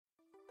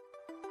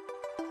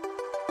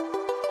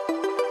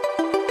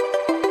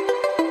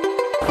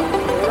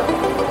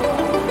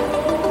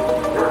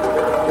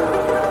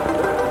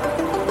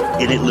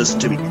It didn't listen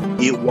to me.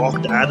 It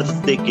walked out of the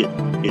thicket.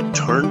 It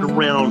turned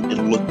around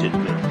and looked at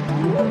me.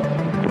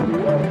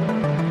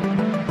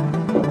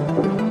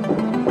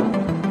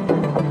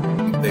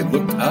 They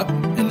looked up,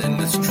 and in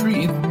this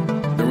tree,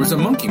 there was a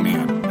monkey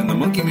man. And the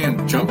monkey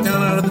man jumped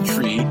down out of the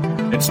tree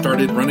and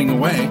started running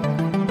away.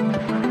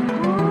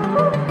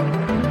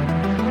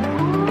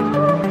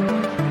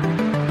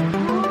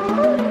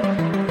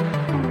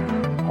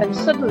 And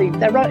suddenly,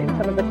 they're right in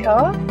front of the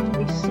car.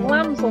 He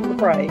slams on the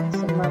brakes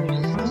and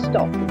manages to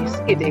stop. And he's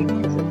skidding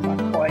because it's like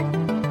quite,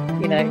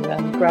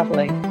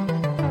 gravelly.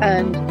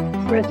 And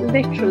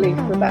literally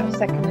for about a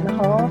second and a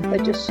half, they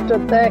just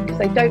stood there because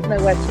they don't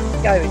know where to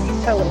go. And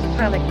you tell them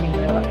panicking.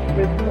 They're like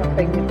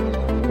rip-flapping.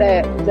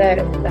 Their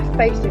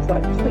face is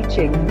like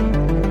twitching.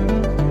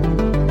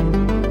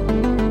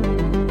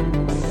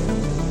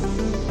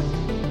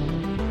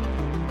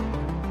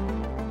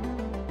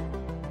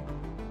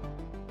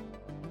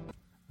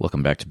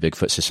 Welcome back to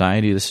Bigfoot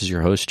Society. This is your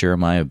host,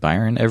 Jeremiah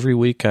Byron. Every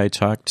week I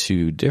talk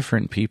to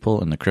different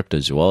people in the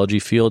cryptozoology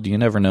field. You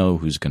never know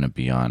who's going to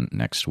be on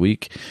next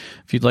week.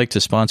 If you'd like to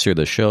sponsor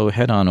the show,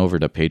 head on over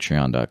to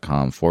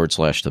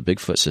patreon.com/The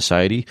Bigfoot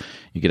Society.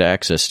 You get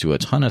access to a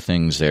ton of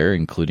things there,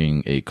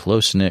 including a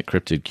close-knit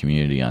cryptid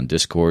community on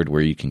Discord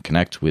where you can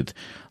connect with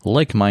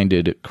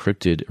like-minded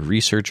cryptid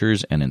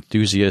researchers and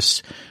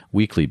enthusiasts,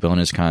 weekly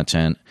bonus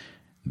content,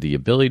 the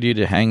ability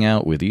to hang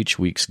out with each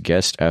week's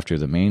guest after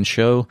the main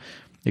show,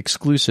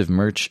 exclusive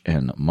merch,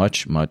 and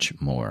much, much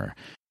more.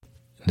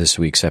 This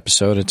week's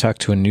episode, I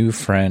talked to a new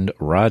friend,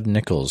 Rod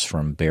Nichols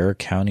from Bexar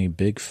County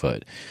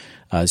Bigfoot.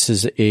 This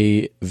is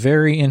a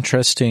very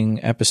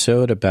interesting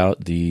episode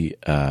about the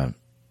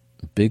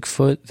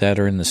Bigfoot that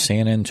are in the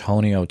San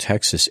Antonio,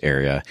 Texas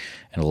area,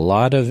 and a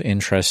lot of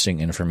interesting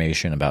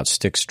information about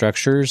stick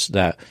structures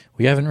that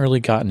we haven't really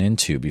gotten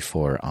into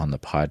before on the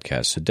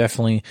podcast. So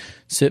definitely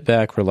sit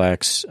back,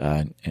 relax,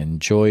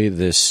 enjoy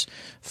this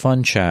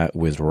fun chat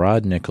with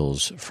Rod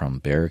Nichols from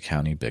Bexar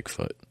County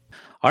Bigfoot.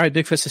 All right,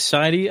 Bigfoot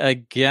Society, I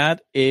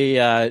got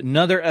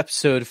another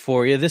episode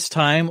for you, this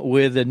time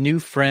with a new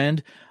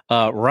friend,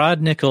 Rod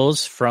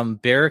Nichols from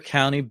Bexar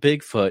County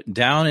Bigfoot,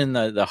 down in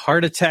the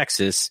heart of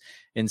Texas,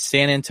 in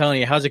San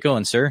Antonio. How's it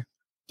going, sir?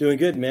 Doing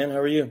good, man. How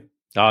are you?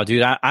 Oh,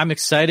 dude, I'm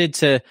excited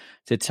to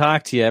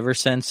talk to you. Ever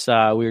since we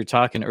were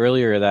talking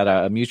earlier that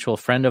a mutual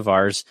friend of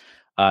ours,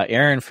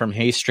 Aaron from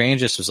Hey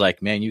Strangest, was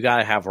like, man, you got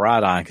to have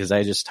Rod on, because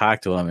I just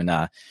talked to him,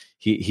 and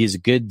he's a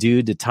good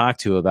dude to talk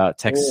to about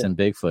Texas and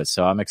Bigfoot.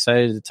 So I'm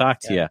excited to talk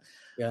to you.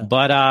 Yeah.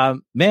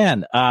 But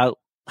man,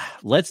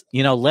 let's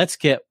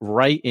get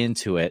right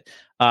into it.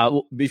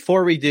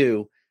 Before we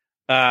do,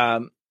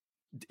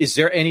 is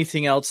there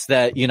anything else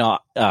that,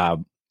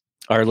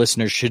 our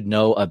listeners should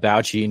know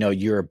about you?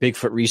 You're a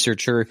Bigfoot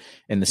researcher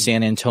in the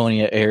San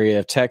Antonio area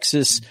of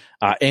Texas.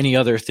 Any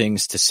other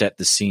things to set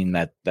the scene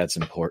that's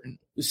important?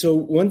 So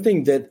one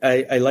thing that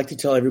I like to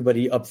tell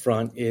everybody up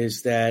front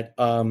is that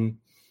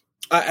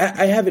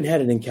I haven't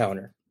had an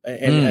encounter,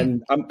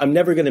 and I'm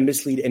never going to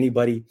mislead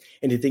anybody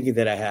into thinking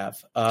that I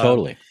have.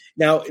 Totally.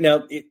 Now,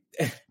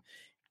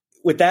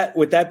 with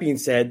that being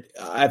said,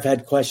 I've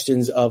had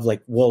questions of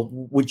like, well,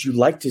 would you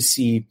like to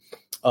see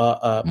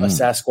a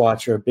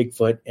Sasquatch or a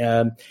Bigfoot?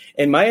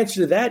 And my answer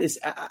to that is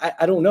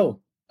I don't know.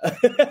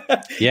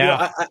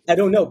 Yeah, I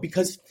don't know,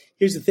 because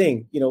here's the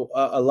thing.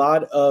 A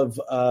lot of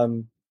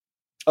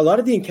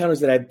the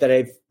encounters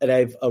that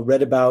I've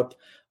read about,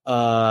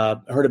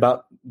 heard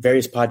about,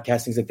 various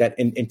podcasts, things like that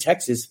in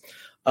Texas.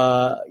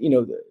 The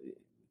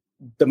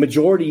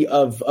majority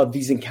of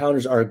these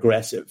encounters are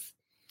aggressive.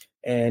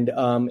 And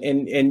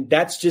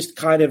that's just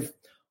kind of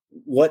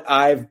what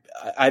I've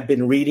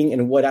been reading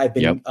and what I've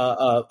been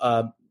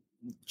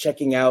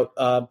checking out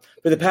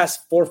for the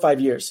past 4 or 5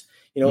 years.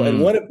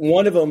 And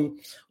one of them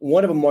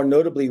more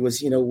notably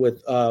was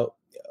with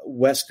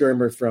Wes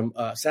Germer from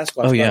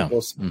Sasquatch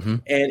Chronicles,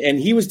 and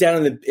he was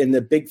down in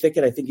the big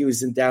thicket. I think he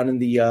was down in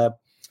the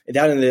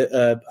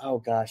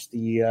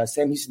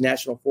Sam Houston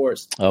National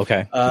Forest.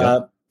 Okay,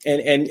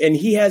 and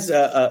he has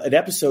an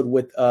episode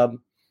with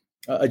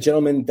a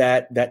gentleman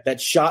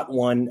that shot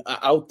one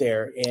out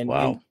there, and,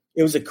 wow. And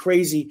it was a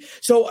crazy.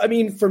 So, I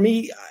mean, for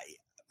me,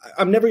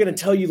 I'm never going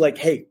to tell you like,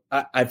 hey,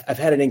 I've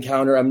had an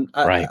encounter.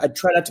 I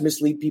try not to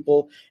mislead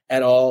people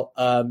at all.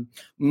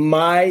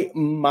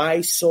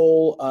 My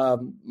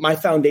soul, my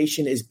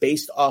foundation is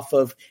based off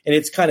of, and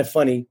it's kind of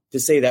funny to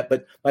say that,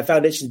 but my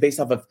foundation is based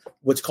off of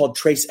what's called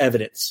trace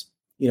evidence.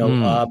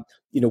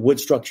 Wood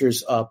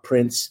structures,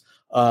 prints,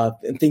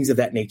 and things of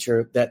that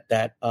nature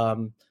that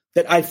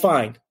I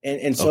find,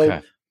 and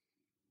so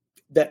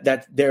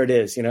that there it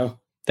is.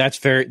 That's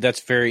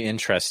very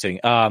interesting.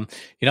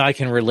 I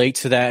can relate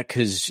to that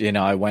because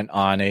I went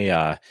on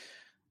a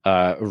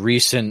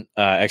recent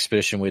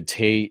expedition with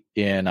Tate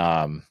in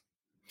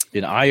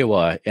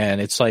Iowa,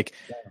 and it's like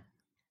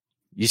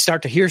you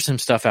start to hear some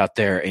stuff out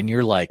there, and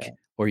you're like,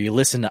 or you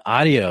listen to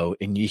audio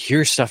and you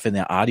hear stuff in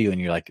the audio,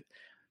 and you're like,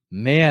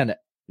 man,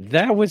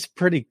 that was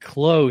pretty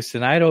close,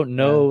 and I don't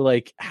know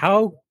like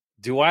how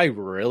do I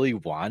really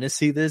want to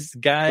see this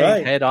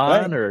guy head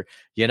on? Or,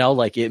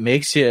 like it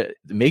makes you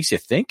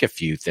think a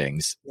few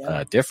things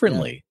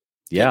differently.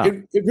 Yeah.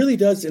 It really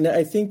does. And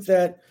I think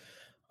that,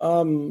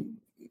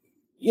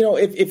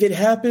 if it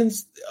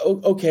happens,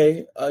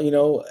 okay,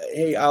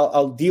 hey,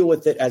 I'll deal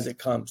with it as it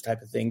comes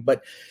type of thing.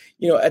 But,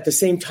 at the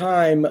same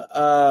time,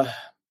 I'm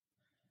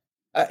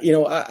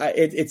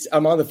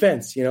on the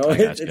fence,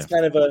 it's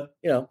kind of a,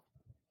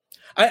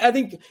 I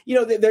think,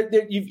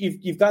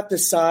 you've got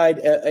this side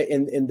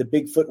in the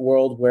Bigfoot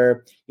world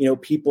where,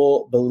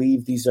 people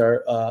believe these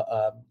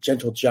are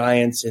gentle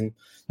giants, and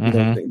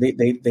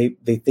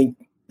they think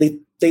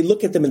they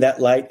look at them in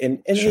that light,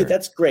 and hey,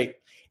 that's great.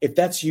 If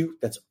that's you,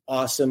 that's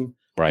awesome.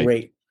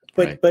 Right.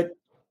 Great. But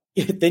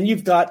then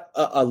you've got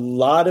a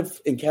lot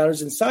of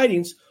encounters and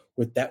sightings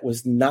where that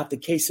was not the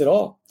case at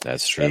all.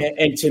 That's true.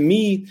 And to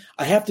me,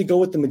 I have to go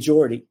with the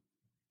majority,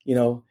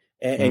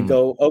 and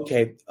go,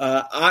 okay.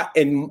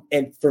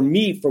 And for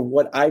me, for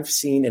what I've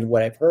seen and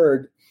what I've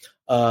heard,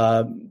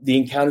 the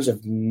encounters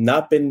have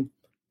not been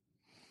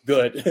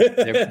good.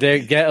 They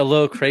get a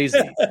little crazy.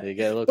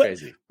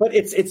 Crazy. But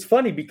it's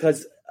funny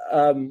because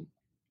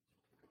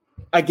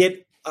I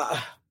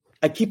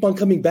keep on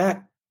coming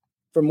back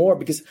for more,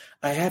 because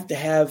I have to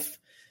have,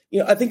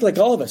 I think like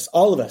all of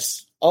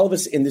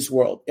us in this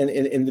world, and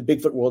in the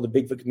Bigfoot world,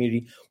 the Bigfoot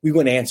community, we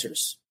want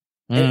answers.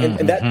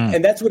 And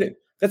that's what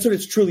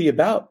it's truly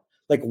about.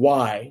 Like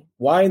why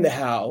and the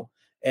how.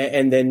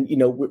 And then,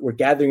 we're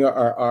gathering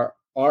our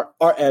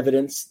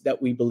evidence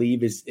that we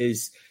believe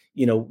is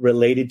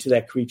related to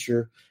that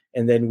creature.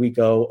 And then we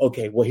go,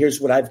 okay, well,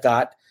 here's what I've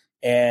got.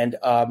 And,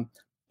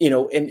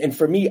 and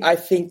for me, I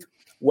think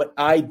what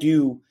I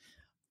do,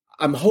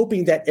 I'm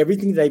hoping that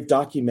everything that I've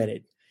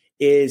documented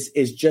is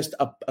just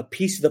a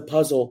piece of the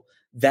puzzle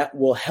that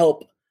will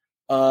help,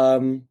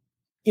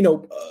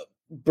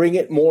 bring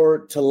it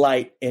more to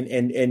light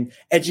and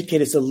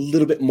educate us a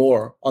little bit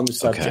more on the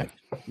subject.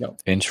 Okay.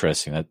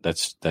 Interesting.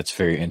 That's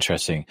very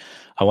interesting.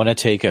 I want to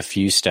take a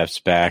few steps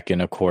back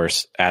and, of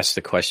course, ask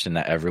the question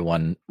that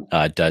everyone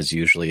does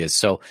usually is,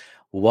 so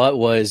what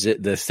was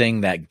it, the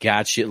thing that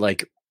got you,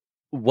 like,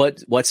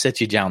 what set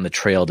you down the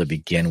trail to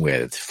begin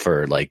with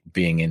for like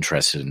being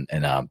interested in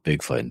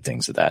Bigfoot and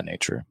things of that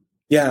nature?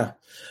 Yeah.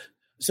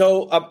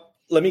 So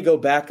let me go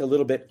back a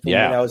little bit from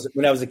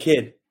when I was a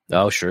kid.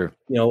 Oh, sure.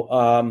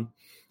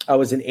 I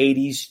was an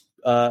 80s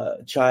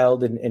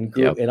child and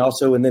grew and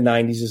also in the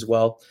 90s as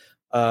well.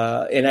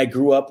 And I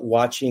grew up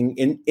watching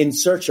In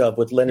Search Of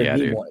with Leonard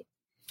Nimoy.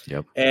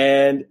 Yep.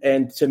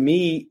 And to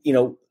me,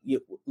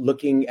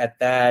 looking at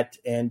that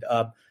and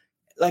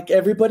like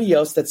everybody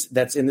else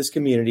that's in this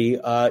community,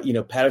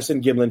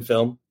 Patterson Gimlin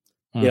film,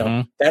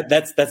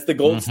 that's the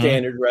gold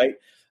standard, right?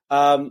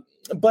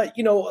 But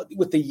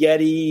with the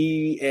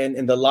Yeti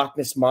and the Loch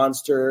Ness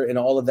Monster and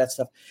all of that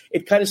stuff,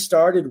 it kind of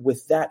started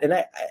with that. And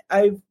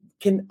I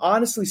can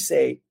honestly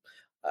say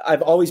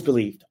I've always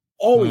believed.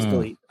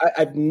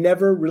 I've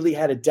never really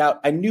had a doubt.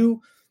 I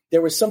knew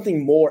there was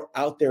something more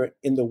out there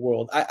in the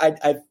world.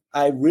 I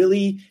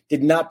really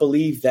did not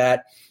believe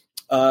that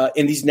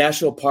in these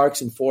national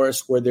parks and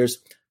forests where there's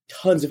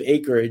tons of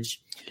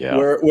acreage,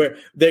 where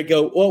they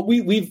go, well,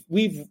 we've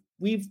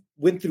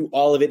went through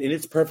all of it and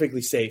it's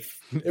perfectly safe.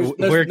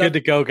 We're good to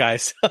go,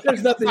 guys.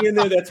 There's nothing in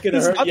there that's going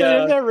to hurt. Nothing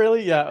in there,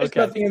 really? Yeah. There's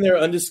nothing in there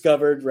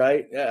undiscovered,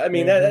 right? I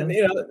mean,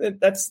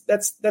 that's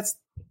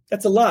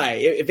a lie.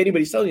 If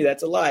anybody's telling you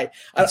that's a lie,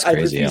 I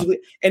refuse.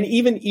 And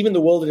even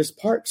the wilderness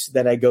parks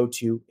that I go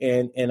to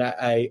and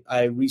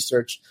I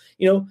research,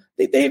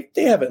 they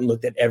haven't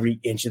looked at every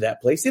inch of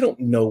that place. They don't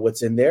know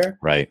what's in there,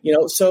 right?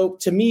 So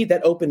to me,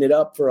 that opened it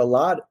up for a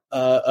lot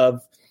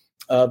of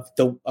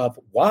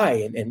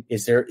why and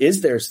is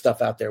there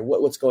stuff out there?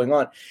 What's going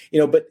on?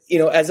 But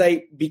as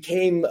I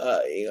became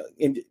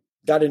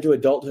got into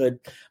adulthood,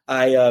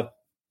 I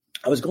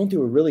was going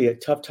through a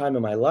tough time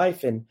in my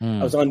life, and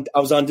I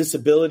was on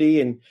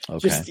disability, and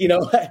just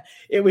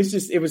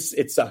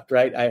it sucked,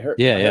 right? I hurt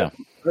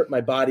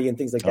my body and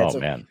things like that. Oh,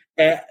 man.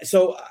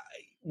 So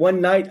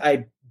one night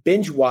I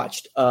binge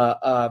watched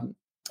a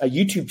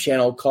YouTube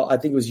channel called, I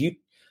think it was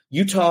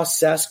Utah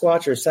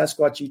Sasquatch or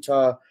Sasquatch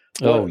Utah.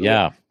 Oh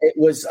yeah, it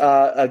was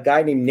a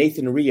guy named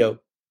Nathan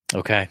Rio.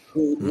 Okay,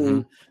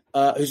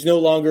 who's no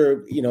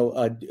longer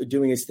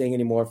doing his thing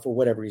anymore for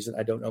whatever reason,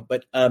 I don't know,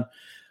 but.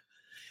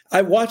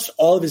 I watched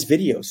all of his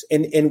videos,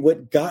 and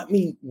what got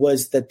me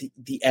was that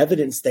the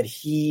evidence that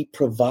he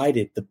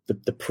provided,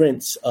 the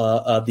prints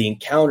of the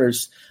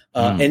encounters,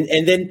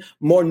 and then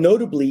more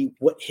notably,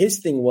 what his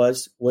thing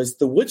was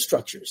the wood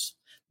structures.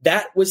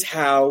 That was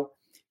how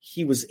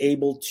he was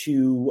able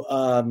to,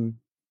 I'm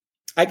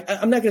not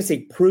going to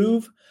say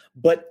prove,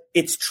 but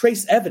it's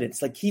trace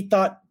evidence. Like he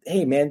thought,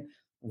 hey man,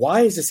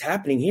 why is this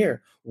happening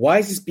here? Why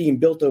is this being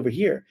built over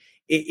here?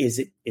 Is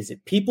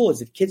it people?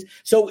 Is it kids?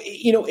 So,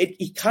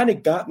 it kind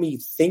of got me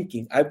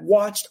thinking. I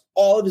watched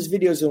all of his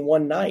videos in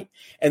one night.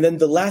 And then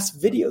the last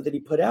video that he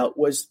put out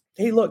was,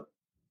 hey, look,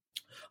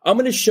 I'm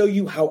going to show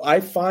you how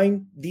I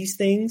find these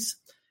things,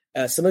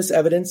 some of this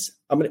evidence.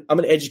 I'm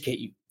going to educate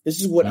you.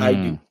 This is what I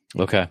do.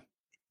 Okay.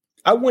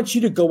 I want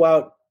you to go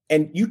out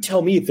and you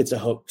tell me if it's a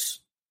hoax.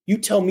 You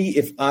tell me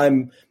if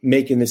I'm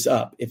making this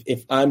up,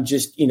 if I'm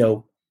just,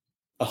 a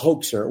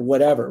hoaxer or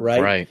whatever,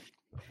 right? Right.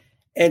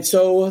 And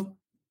so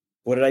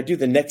what did I do?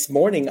 The next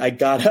morning I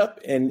got up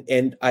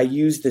and I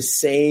used the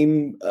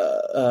same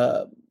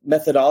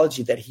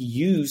methodology that he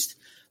used.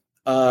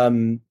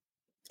 And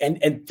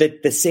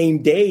the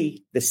same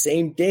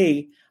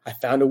day I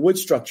found a wood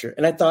structure,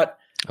 and I thought,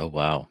 oh,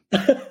 wow.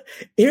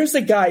 Here's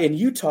a guy in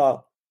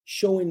Utah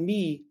showing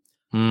me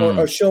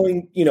or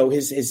showing,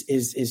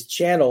 his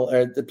channel,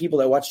 or the people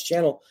that watch the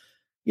channel,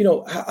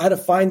 how to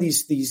find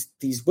these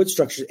wood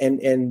structures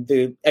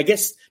and I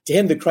guess to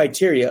him, the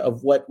criteria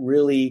of what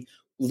really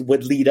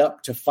would lead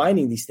up to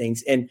finding these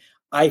things. And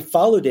I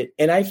followed it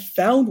and I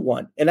found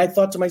one, and I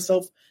thought to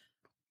myself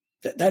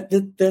that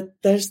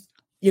there's,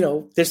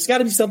 there's got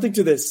to be something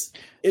to this.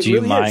 Do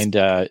you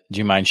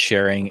mind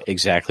sharing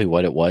exactly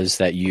what it was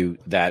that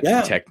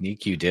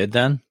technique you did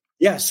then?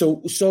 Yeah.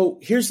 So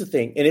here's the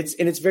thing, and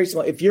it's very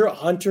simple. If you're a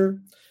hunter,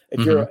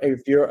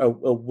 if you're a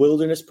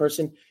wilderness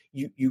person,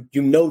 you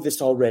know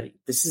this already.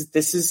 This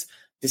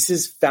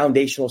is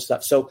foundational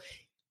stuff. So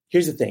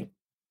here's the thing.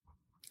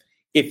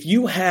 If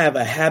you have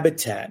a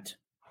habitat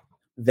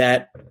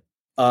that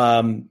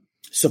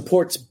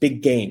supports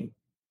big game,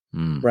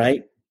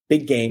 right?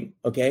 Big game.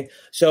 Okay.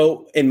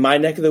 So in my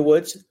neck of the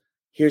woods,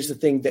 here's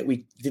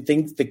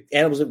the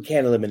animals that we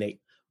can't eliminate: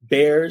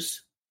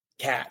 bears,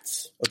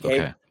 cats.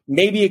 Okay.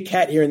 Maybe a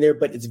cat here and there,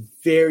 but it's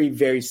very,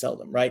 very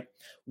seldom, right?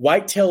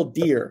 White-tailed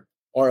deer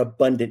are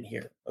abundant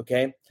here.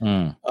 Okay.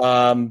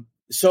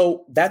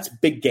 So that's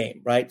big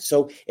game, right?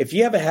 So if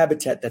you have a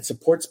habitat that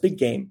supports big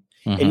game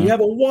and you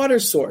have a water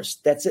source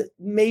that's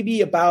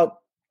maybe about,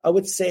 I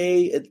would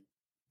say,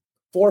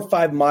 4 or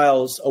 5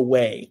 miles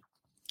away,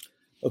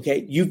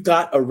 okay, you've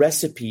got a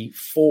recipe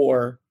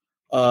for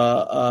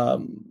Sasquatch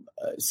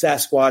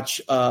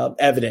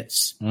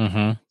evidence,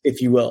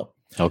 if you will.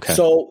 Okay.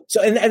 So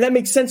and that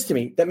makes sense to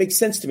me. That makes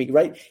sense to me,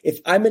 right? If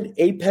I'm an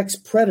apex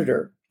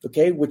predator,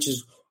 okay, which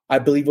is, I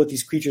believe, what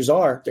these creatures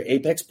are. They're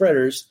apex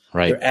predators.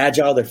 Right. They're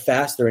agile. They're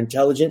fast. They're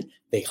intelligent.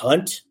 They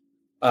hunt.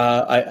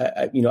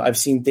 I've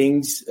seen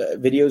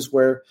videos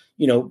where,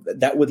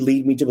 that would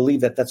lead me to believe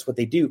that that's what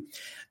they do.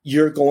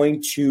 You're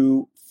going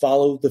to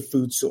follow the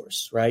food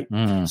source, right?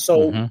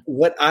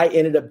 What I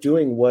ended up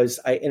doing was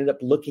I ended up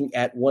looking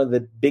at one of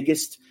the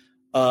biggest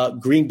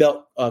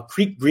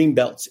creek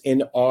greenbelts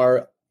in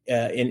our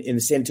in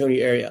the San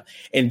Antonio area,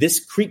 and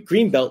this creek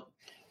greenbelt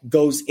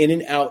goes in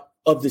and out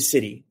of the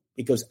city.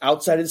 It goes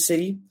outside of the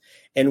city,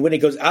 and when it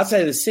goes outside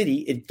of the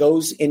city, it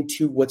goes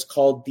into what's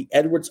called the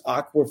Edwards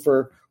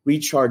Aquifer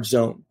Recharge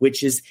Zone,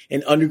 which is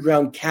an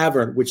underground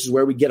cavern, which is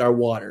where we get our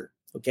water.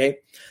 Okay.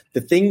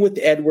 The thing with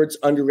the Edwards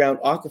underground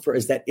aquifer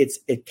is that it's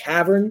a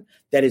cavern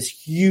that is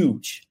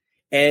huge,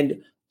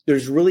 and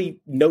there's really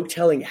no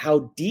telling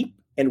how deep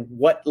and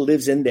what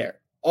lives in there.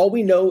 All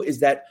we know is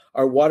that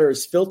our water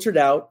is filtered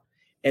out,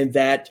 and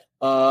that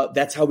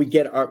that's how we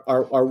get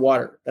our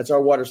water. That's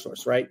our water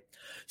source, right?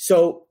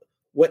 So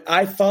what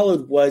I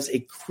followed was a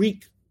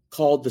creek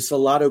called the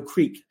Salado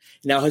Creek.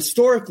 Now,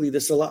 historically,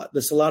 the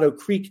Salado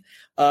Creek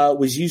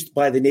was used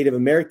by the Native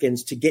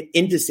Americans to get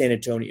into San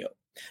Antonio.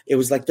 It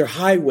was like their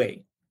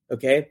highway,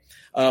 okay?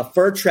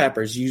 Fur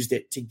trappers used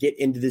it to get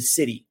into the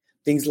city,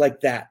 things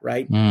like that,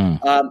 right?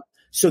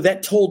 So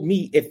that told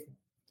me if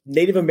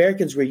Native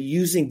Americans were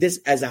using this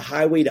as a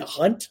highway to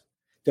hunt,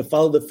 to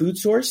follow the food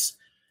source,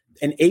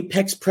 an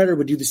apex predator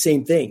would do the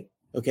same thing,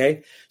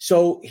 okay?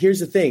 So here's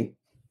the thing.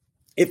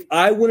 If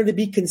I wanted to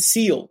be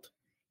concealed,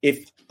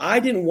 if I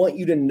didn't want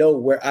you to know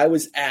where I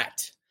was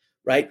at,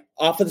 right,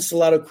 off of the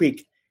Salado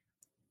Creek,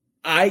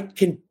 I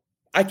can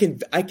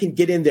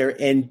get in there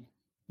and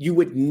you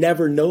would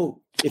never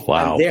know if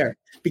I'm there,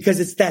 because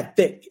it's that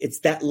thick, it's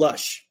that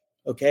lush,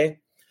 okay?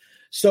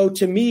 So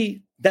to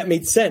me, that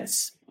made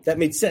sense.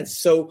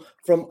 So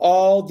from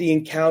all the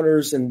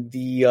encounters and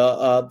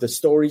the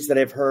stories that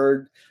I've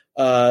heard,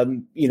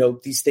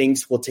 these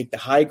things will take the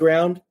high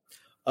ground.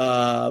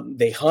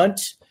 They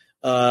hunt.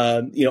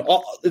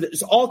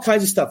 There's all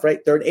kinds of stuff,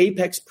 right? They're an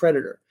apex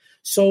predator.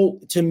 So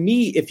to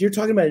me, if you're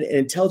talking about an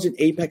intelligent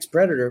apex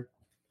predator,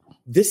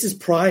 this is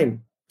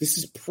prime. This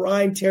is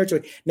prime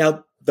territory.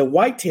 Now, the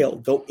whitetail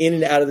go in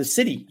and out of the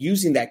city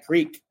using that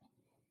creek.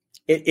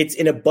 It's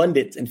in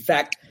abundance. In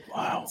fact,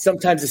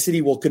 sometimes the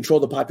city will control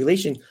the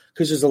population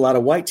because there's a lot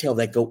of whitetail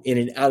that go in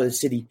and out of the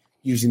city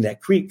using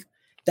that creek.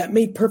 That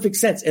made perfect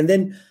sense. And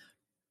then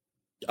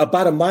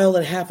about 1.5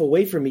 miles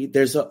away from me,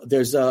 there's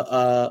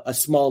a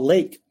small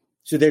lake.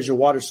 So there's your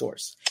water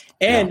source.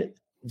 And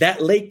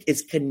that lake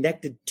is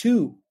connected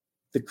to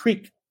the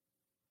creek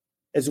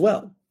as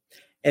well.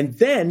 And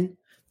then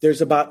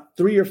there's about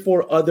 3 or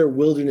 4 other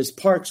wilderness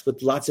parks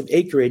with lots of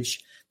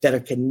acreage that are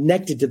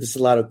connected to the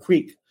Salado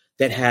Creek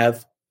that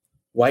have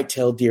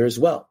white-tailed deer as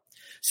well.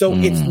 So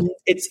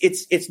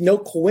it's no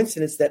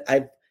coincidence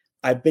that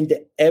I've been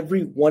to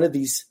every one of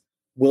these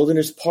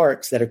wilderness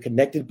parks that are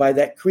connected by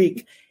that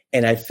creek,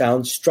 and I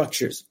found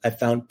structures. I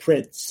found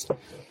prints.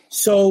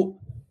 So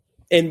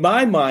in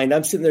my mind,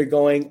 I'm sitting there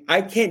going,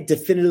 I can't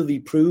definitively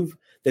prove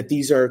that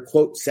these are,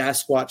 quote,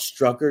 Sasquatch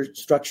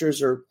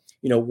structures or,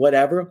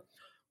 whatever.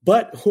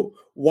 But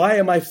why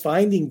am I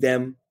finding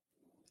them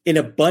in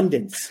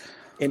abundance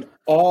in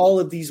all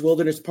of these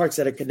wilderness parks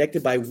that are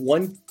connected by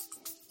one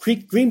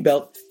creek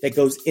greenbelt that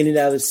goes in and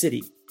out of the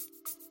city?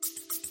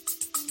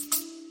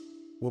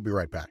 We'll be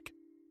right back.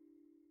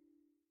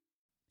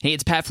 Hey,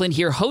 it's Pat Flynn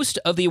here, host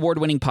of the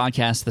award-winning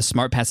podcast, the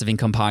Smart Passive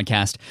Income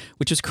Podcast,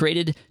 which was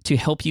created to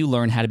help you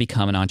learn how to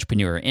become an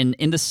entrepreneur. And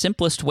in the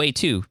simplest way,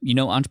 too.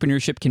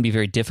 Entrepreneurship can be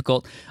very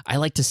difficult. I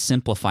like to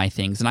simplify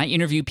things. And I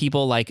interview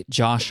people like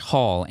Josh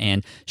Hall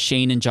and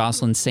Shane and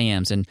Jocelyn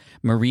Sams and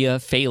Maria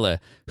Fela.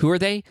 Who are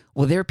they?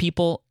 Well, they're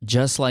people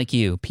just like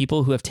you,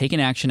 people who have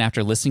taken action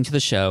after listening to the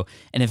show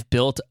and have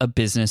built a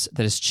business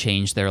that has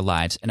changed their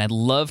lives. And I'd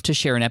love to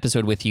share an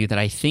episode with you that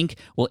I think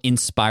will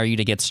inspire you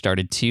to get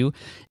started, too.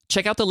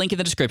 Check out the link in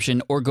the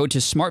description or go to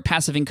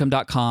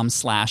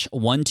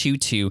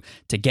smartpassiveincome.com/122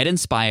 to get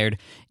inspired,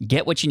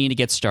 get what you need to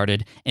get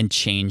started, and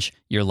change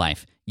your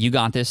life. You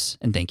got this,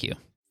 and thank you.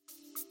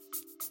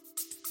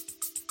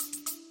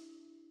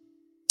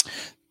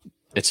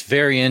 It's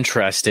very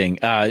interesting.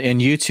 In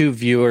YouTube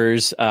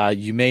viewers,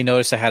 you may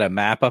notice I had a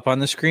map up on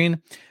the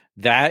screen.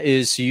 That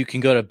is, so you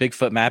can go to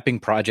Bigfoot Mapping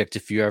Project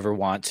if you ever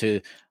want to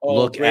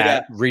look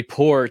at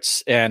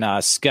reports. And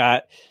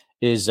Scott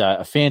is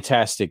a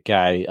fantastic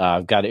guy.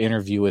 I've got an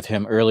interview with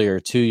him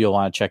earlier too. You'll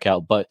want to check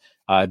out, but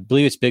I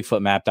believe it's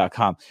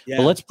bigfootmap.com. Yeah.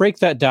 But let's break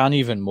that down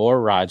even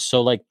more, Rod.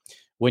 So like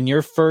when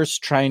you're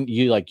first trying,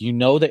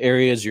 the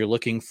areas you're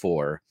looking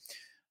for,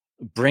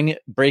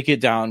 break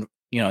it down,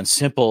 in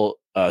simple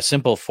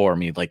for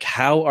me. Like,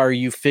 how are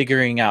you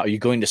figuring out? Are you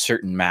going to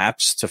certain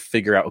maps to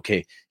figure out,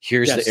 okay,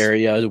 here's the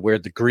area where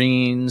the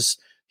greens,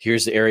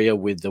 here's the area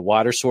with the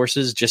water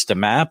sources, just a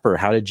map, or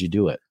how did you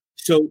do it?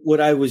 So what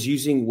I was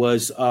using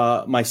was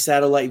my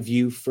satellite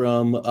view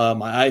from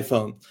my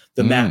iPhone,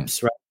 the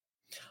maps, right?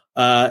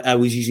 I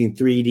was using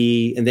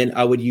 3D, and then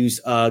I would use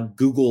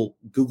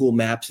Google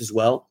Maps as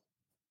well.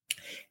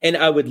 And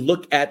I would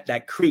look at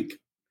that creek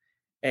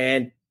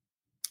and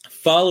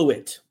follow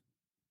it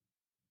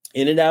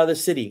in and out of the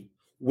city.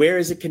 Where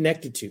is it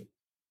connected to,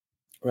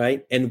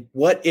 right? And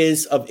what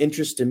is of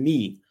interest to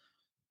me?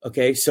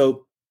 Okay,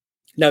 so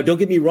now don't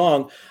get me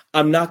wrong.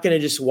 I'm not going to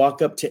just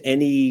walk up to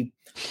any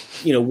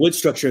wood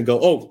structure and go,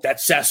 oh,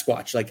 that's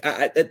Sasquatch. Like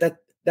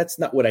that's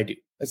not what I do.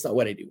 That's not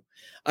what I do.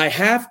 I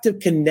have to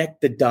connect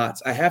the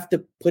dots. I have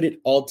to put it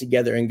all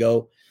together and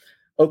go,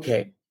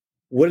 okay,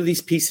 what do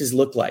these pieces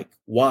look like?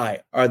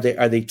 Why are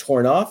they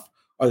torn off?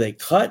 Are they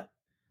cut?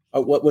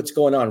 What's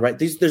going on, right?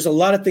 There's a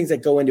lot of things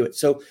that go into it.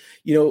 So,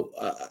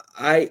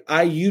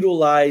 I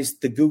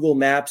utilized the Google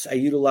Maps. I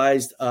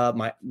utilized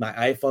my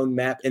iPhone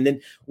map. And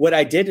then what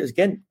I did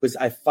was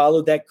I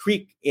followed that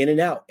creek in and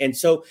out. And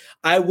so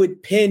I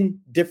would pin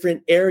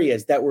different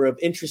areas that were of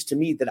interest to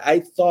me that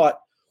I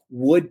thought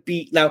would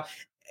be. Now,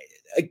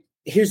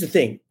 here's the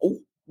thing.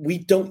 We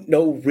don't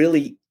know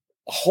really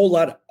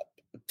a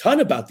ton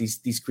about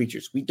these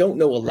creatures. We don't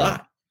know a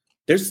lot.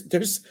 There's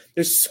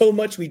so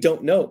much we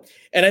don't know.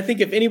 And I think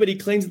if anybody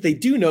claims that they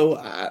do know,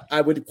 I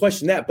would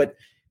question that. But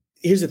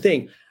here's the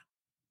thing.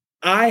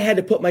 I had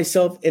to put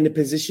myself in a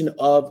position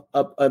of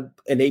an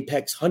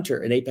apex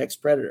hunter, an apex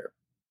predator.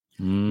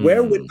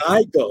 Where would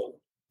I go?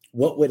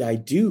 What would I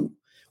do?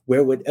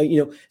 Where would,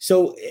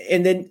 so,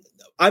 and then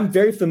I'm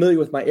very familiar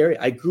with my area.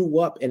 I grew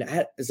up,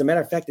 and as a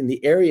matter of fact, in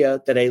the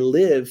area that I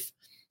live,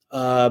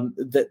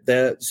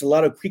 the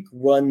Salado Creek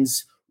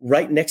runs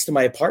right next to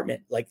my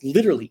apartment. Like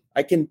literally,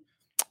 I can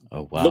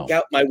look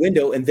out my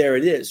window and there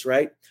it is,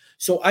 right?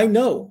 So I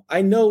know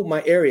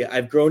my area.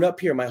 I've grown up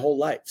here my whole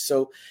life.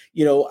 So,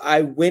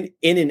 I went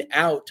in and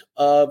out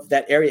of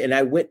that area, and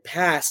I went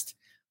past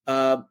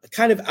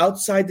kind of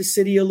outside the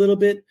city a little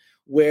bit,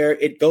 where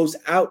it goes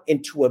out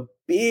into a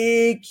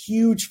big,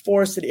 huge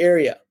forested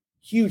area.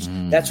 Huge.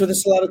 That's where the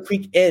Salado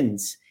Creek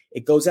ends.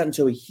 It goes out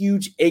into a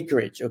huge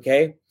acreage,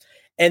 okay?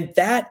 And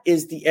that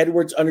is the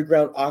Edwards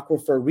Underground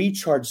Aquifer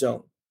Recharge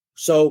Zone.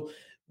 So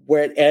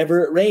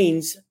wherever it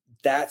rains,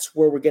 that's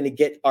where we're going to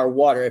get our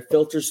water. It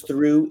filters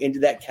through into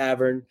that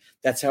cavern.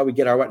 That's how we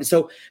get our water.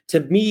 So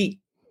to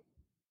me,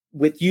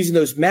 with using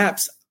those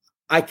maps,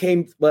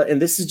 and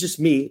this is just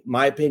me,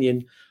 my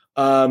opinion,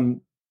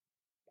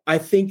 I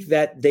think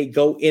that they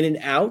go in and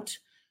out,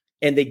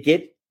 and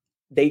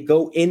they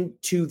go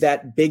into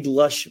that big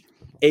lush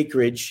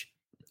acreage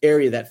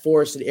area, that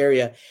forested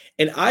area.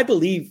 And I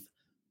believe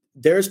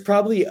there's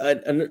probably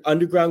an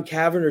underground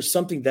cavern or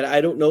something that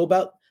I don't know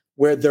about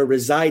where they're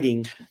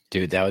residing.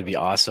 Dude, that would be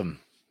awesome.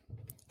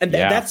 And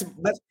that's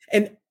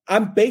and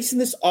I'm basing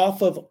this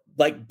off of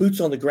like boots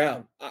on the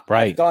ground.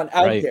 I've gone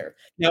out there.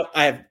 Now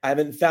I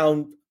haven't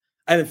found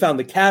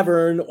the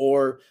cavern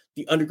or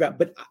the underground,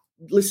 but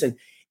listen,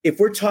 if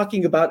we're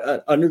talking about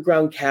an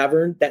underground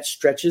cavern that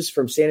stretches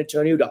from San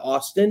Antonio to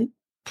Austin,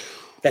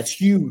 that's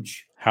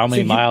huge. How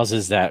many miles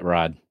is that,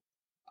 Rod?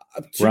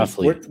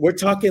 Roughly. We're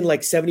talking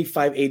like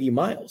 75, 80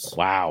 miles.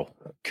 Wow.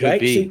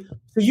 Could be.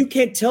 So you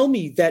can't tell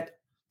me that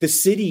the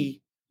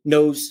city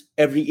knows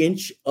every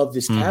inch of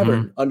this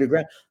cavern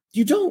underground.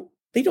 They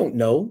don't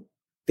know.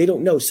 They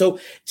don't know. So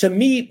to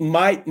me,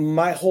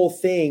 my whole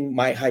thing,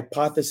 my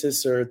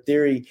hypothesis or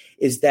theory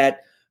is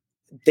that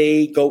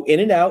they go in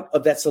and out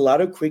of that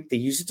Salado Creek. They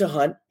use it to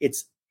hunt.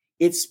 It's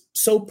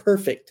so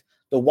perfect.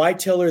 The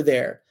whitetail are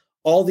there.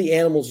 All the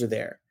animals are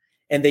there.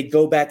 And they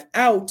go back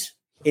out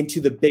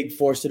into the big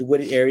forested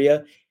wooded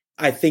area.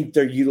 I think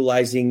they're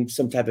utilizing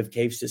some type of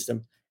cave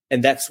system.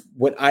 And that's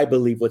what I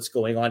believe what's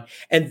going on.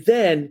 And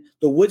then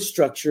the wood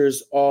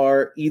structures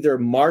are either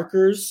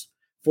markers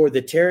for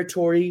the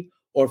territory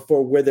or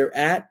for where they're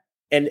at.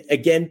 And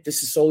again,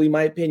 this is solely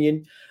my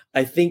opinion.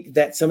 I think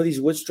that some of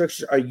these wood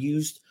structures are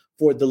used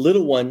for the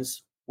little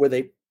ones where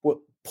they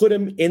put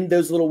them in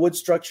those little wood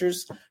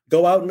structures,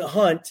 go out and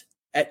hunt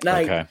at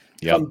night,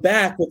 come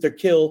back with their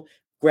kill,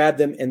 grab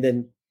them, and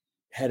then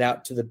head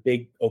out to the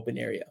big open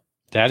area.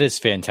 That is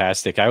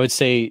fantastic. I would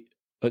say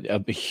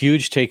a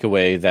huge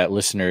takeaway that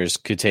listeners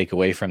could take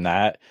away from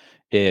that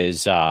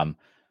is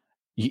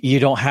you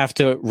don't have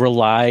to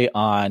rely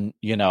on,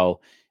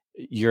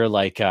 you're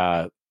like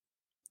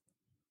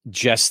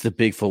just the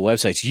Bigfoot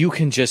websites. You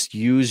can just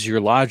use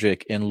your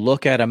logic and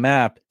look at a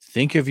map,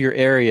 think of your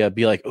area,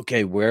 be like,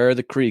 okay, where are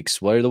the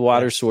creeks? What are the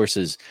water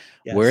sources?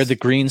 Yes. Where are the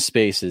green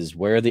spaces?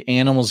 Where are the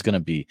animals going to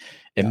be?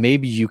 And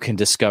maybe you can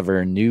discover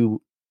a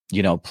new,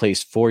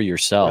 place for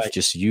yourself. Right.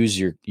 Just use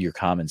your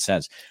common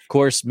sense. Of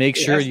course, make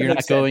sure you're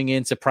not going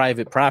into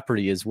private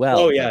property as well.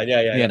 Oh yeah.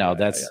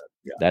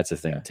 That's a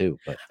thing too.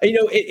 But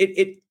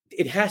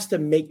it has to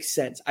make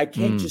sense. I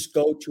can't just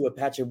go to a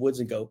patch of woods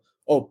and go,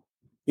 oh,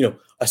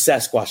 a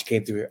Sasquatch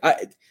came through here.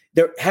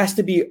 There has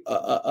to be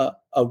a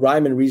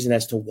rhyme and reason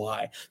as to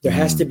why. There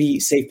has to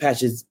be safe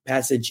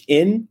passage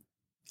in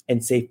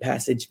and safe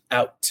passage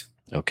out.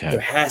 Okay. There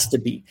has to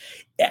be.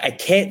 I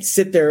can't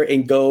sit there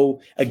and go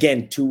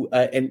again to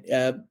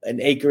an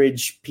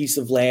acreage piece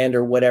of land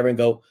or whatever and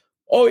go,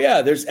 oh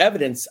yeah, there's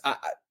evidence.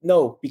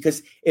 No,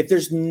 because if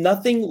there's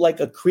nothing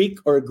like a creek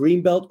or a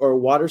green belt or a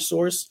water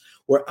source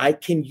where I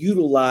can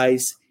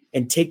utilize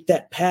and take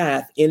that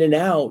path in and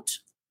out,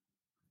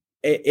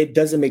 it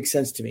doesn't make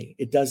sense to me.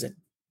 It doesn't.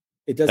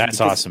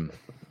 That's awesome.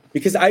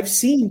 Because I've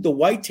seen the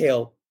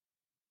whitetail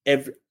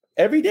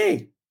every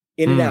day,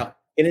 in and out,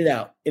 in and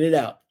out, in and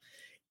out.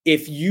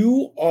 If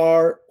you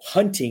are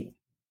hunting,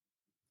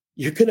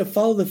 you're going to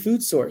follow the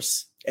food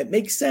source. It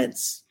makes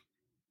sense.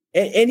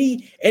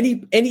 Any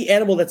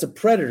animal that's a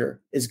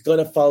predator is going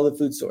to follow the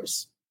food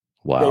source.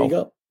 Wow. There you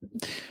go.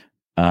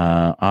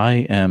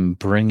 I am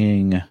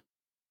bringing.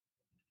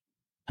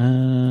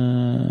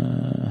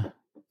 Never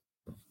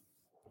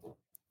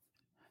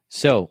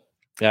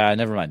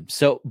mind.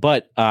 So,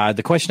 but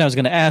the question I was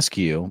going to ask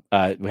you,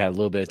 we had a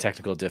little bit of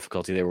technical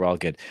difficulty. They were all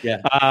good.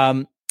 Yeah.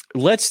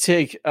 Let's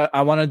take.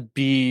 I want to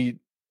be,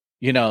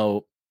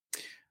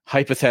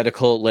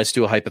 hypothetical. Let's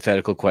do a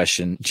hypothetical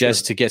question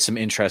just to get some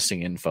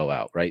interesting info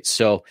out, right?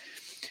 So,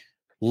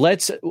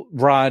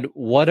 Rod,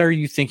 what are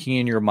you thinking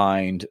in your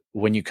mind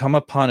when you come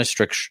upon a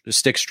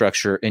stick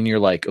structure and you're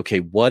like, okay,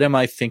 what am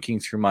I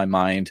thinking through my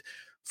mind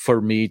for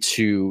me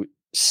to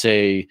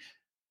say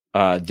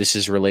this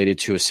is related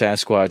to a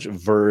Sasquatch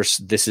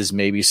versus this is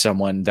maybe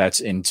someone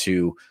that's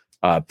into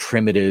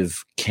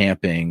primitive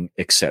camping,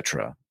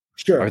 etc.?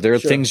 Sure. Are there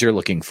things you're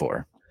looking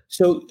for?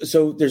 So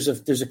there's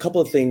a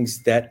couple of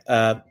things that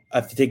I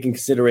have to take in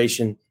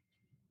consideration.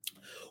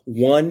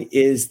 One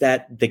is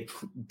that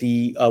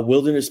the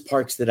wilderness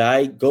parks that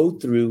I go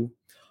through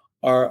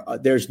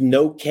there's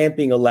no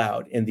camping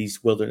allowed in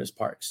these wilderness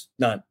parks,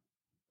 none.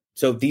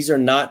 So these are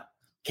not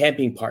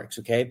camping parks.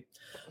 Okay,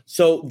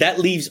 so that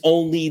leaves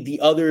only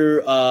the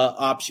other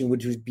option,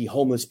 which would be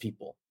homeless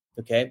people.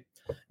 Okay,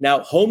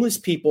 now homeless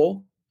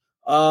people,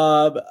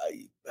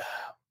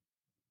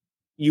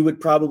 you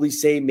would probably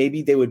say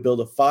maybe they would build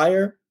a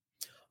fire.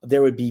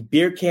 There would be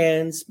beer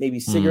cans, maybe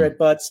cigarette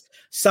butts,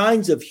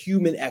 signs of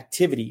human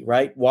activity,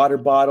 right? Water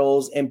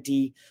bottles,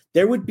 empty.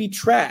 There would be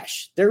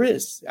trash. There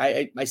is.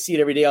 I see it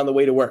every day on the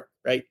way to work,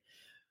 right?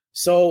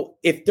 So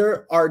if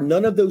there are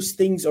none of those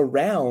things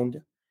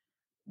around,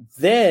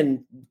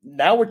 then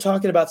now we're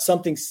talking about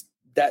something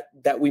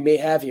that we may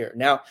have here.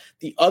 Now,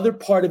 the other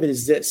part of it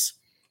is this,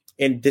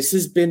 and this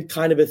has been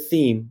kind of a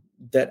theme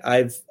that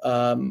I've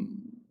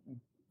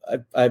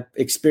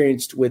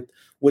experienced with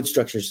wood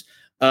structures.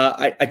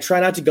 I try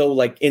not to go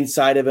like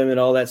inside of them and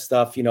all that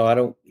stuff. I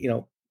don't,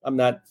 I'm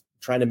not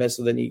trying to mess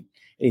with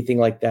anything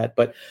like that.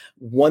 But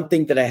one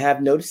thing that I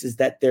have noticed is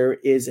that there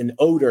is an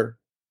odor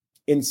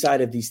inside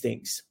of these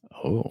things.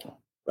 Oh,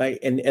 right.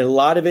 And a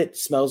lot of it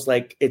smells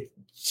like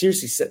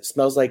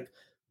smells like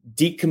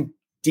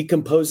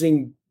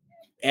decomposing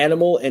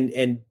animal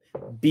and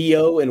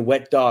BO and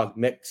wet dog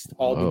mixed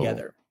all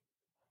together.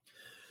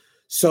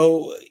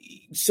 So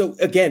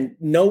again,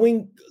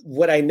 knowing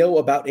what I know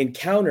about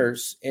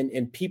encounters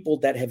and people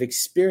that have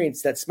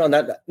experienced that smell,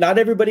 not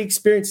everybody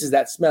experiences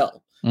that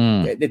smell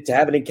to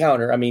have an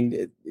encounter. I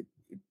mean,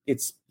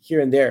 it's here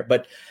and there,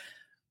 but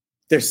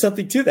there's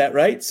something to that,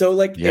 right? So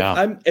like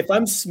if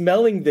I'm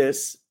smelling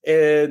this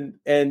and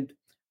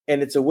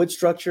it's a wood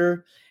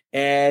structure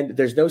and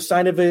there's no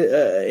sign of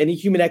any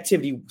human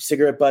activity,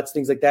 cigarette butts,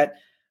 things like that.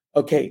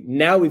 Okay,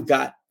 now we've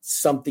got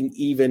something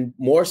even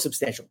more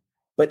substantial.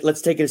 But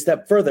let's take it a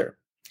step further.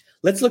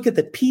 Let's look at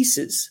the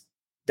pieces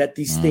that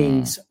these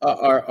things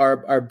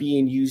are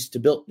being used to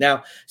build.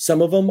 Now,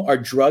 some of them are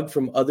drugged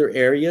from other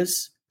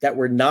areas that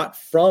were not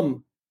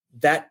from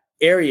that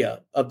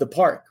area of the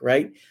park,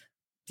 right?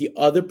 The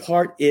other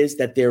part is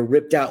that they're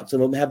ripped out.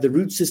 Some of them have the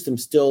root system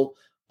still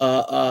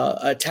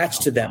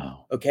attached to them.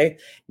 Wow. Okay.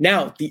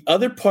 Now, the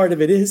other part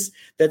of it is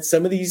that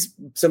some of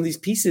these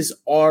pieces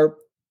are,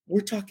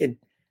 we're talking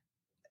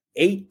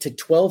 8 to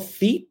 12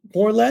 feet,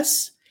 more or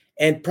less,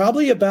 and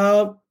probably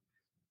about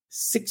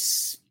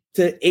 6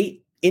 to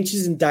 8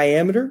 inches in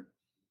diameter,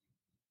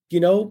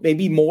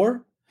 maybe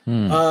more.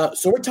 So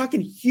we're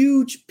talking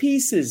huge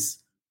pieces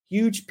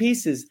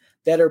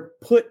that are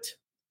put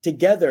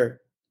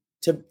together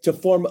to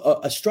form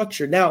a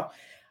structure. Now,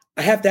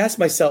 I have to ask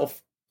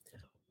myself,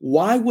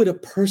 why would a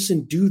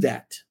person do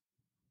that?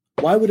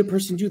 Why would a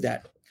person do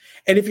that?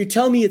 And if you're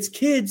telling me it's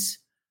kids,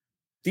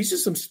 these are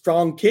some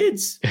strong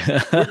kids.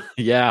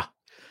 Yeah.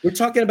 We're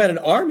talking about an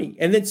army.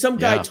 And then some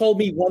guy told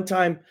me one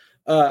time,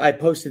 I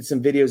posted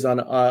some videos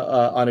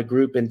on a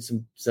group and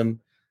some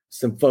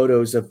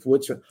photos of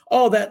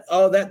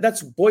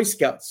that's Boy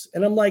Scouts.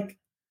 And I'm like,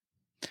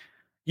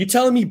 you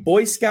telling me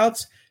Boy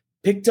Scouts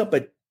picked up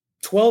a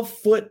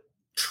 12-foot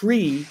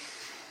tree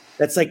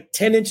that's like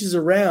 10 inches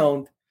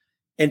around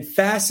and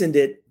fastened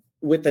it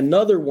with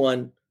another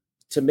one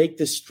to make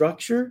this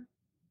structure?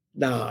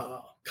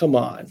 No, come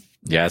on.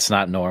 Yeah, it's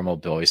not normal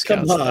Boy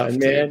Scout Come on, stuff,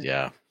 man.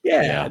 dude.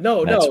 Yeah.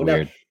 No.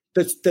 Weird.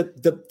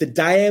 The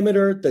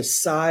diameter, the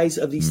size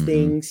of these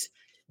things,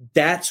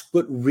 that's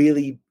what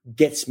really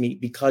gets me.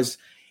 Because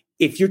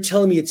if you're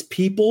telling me it's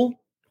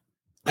people,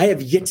 I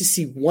have yet to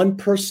see one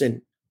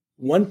person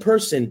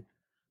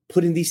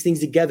putting these things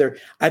together.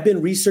 I've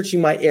been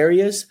researching my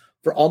areas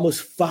for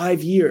almost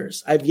 5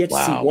 years. I've yet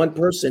to see one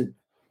person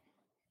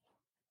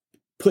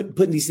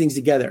putting these things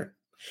together.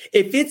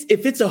 If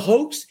it's a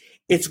hoax,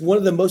 it's one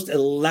of the most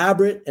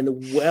elaborate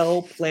and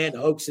well-planned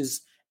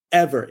hoaxes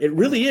ever. It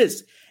really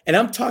is. And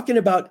I'm talking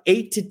about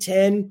 8 to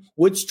 10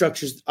 wood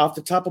structures off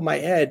the top of my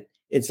head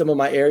in some of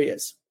my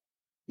areas.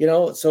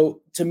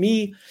 So to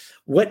me,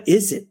 what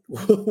is it?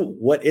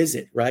 What is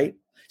it, right?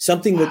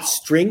 Something with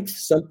strength,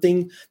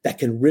 something that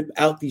can rip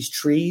out these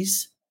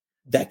trees,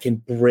 that can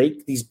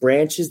break these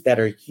branches that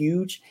are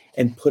huge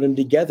and put them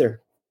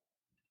together.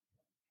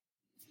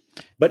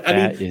 But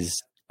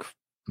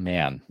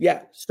man.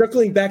 Yeah.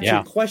 Circling back to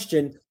your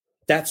question,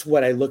 that's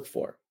what I look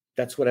for.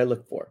 That's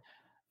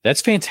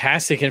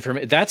fantastic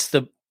information. That's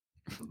to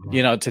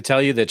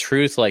tell you the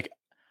truth, like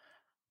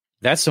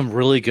that's some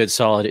really good,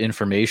 solid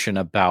information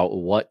about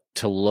what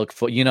to look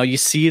for. You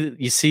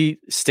see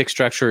stick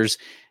structures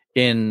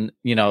in,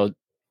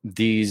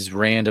 these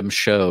random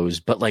shows,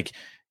 but like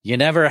you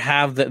never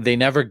have that. They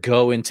never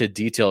go into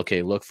detail.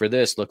 Okay, look for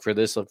this, and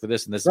this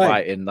is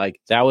why. And like,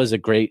 that was a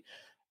great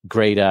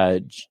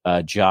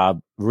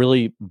job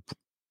really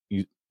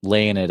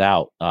laying it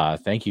out.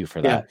 Thank you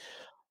for that.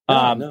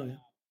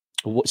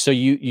 So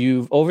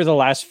you've over the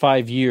last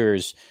 5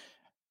 years,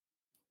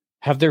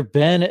 have there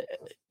been,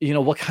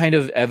 what kind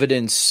of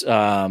evidence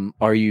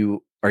are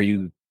you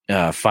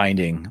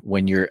finding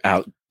when you're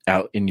out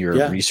in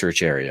your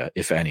research area,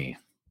 if any?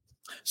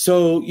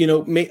 So,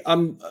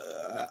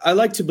 I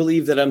like to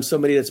believe that I'm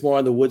somebody that's more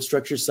on the wood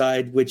structure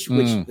side, which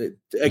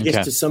I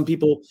guess to some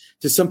people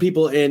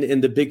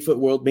in the Bigfoot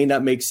world may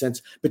not make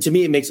sense, but to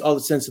me, it makes all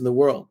the sense in the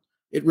world.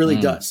 It really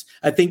does.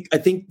 I think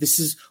this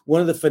is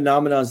one of the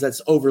phenomena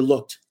that's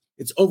overlooked.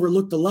 It's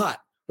overlooked a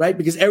lot, right?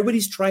 Because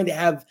everybody's trying to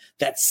have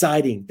that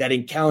sighting, that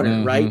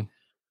encounter, right?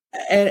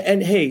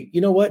 And hey,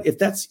 you know what? If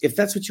that's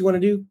what you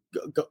want to do,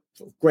 go,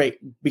 great.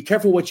 Be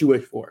careful what you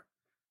wish for,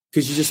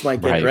 because you just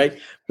might get it, right?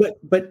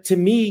 But to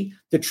me,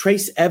 the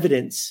trace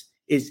evidence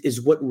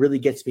is what really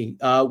gets me.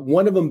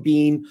 One of them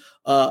being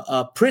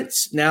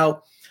prints.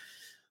 Now,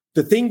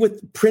 the thing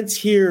with prints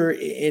here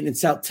in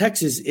South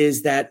Texas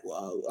is that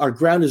our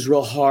ground is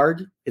real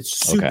hard. It's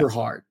super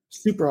hard.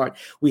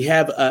 We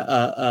have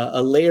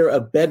a layer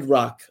of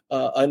bedrock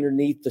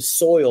underneath the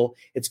soil.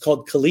 It's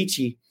called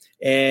caliche,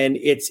 and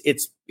it's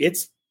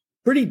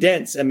pretty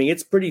dense. I mean,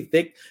 it's pretty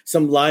thick.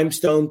 Some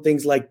limestone,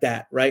 things like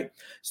that, right?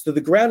 So the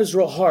ground is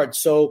real hard.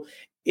 So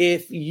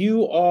if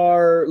you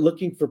are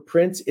looking for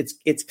prints,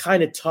 it's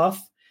kind of tough.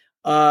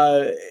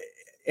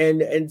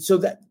 And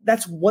so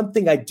that's one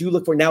thing I do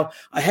look for. Now,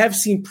 I have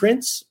seen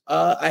prints.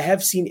 I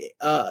have seen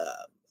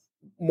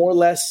more or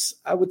less,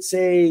 I would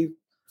say,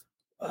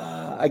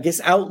 I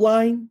guess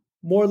outline,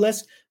 more or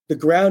less. The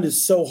ground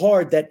is so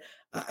hard that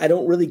I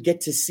don't really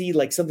get to see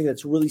like something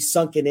that's really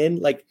sunken in.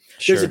 Like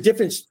there's a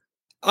difference.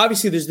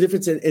 Obviously, there's a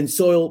difference in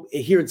soil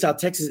here in South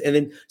Texas and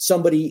then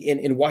somebody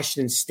in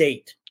Washington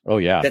State. Oh,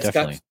 yeah,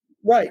 definitely.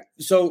 Right.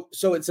 So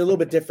it's a little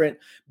bit different.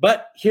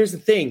 But here's the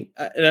thing,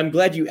 and I'm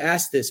glad you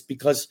asked this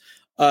because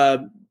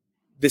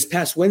this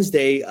past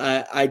Wednesday,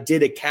 I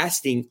did a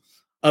casting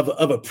of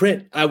a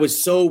print. I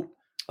was so.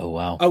 Oh,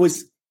 wow. I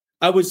was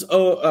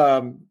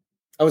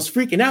I was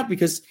freaking out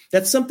because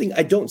that's something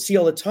I don't see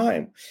all the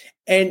time.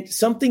 And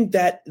something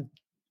that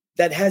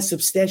has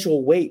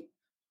substantial weight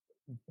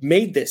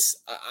made this.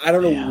 I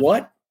don't know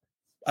what.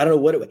 I don't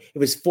know what it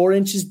was 4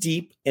 inches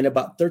deep and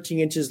about 13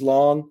 inches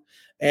long.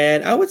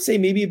 And I would say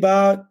maybe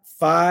about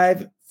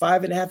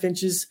 5.5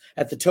 inches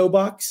at the toe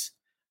box.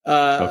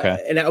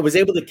 And I was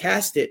able to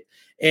cast it.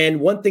 And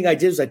one thing I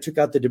did is I took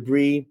out the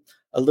debris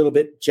a little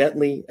bit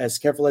gently, as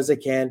careful as I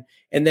can.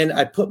 And then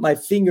I put my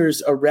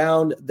fingers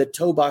around the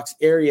toe box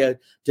area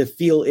to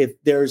feel if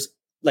there's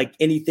like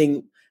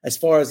anything as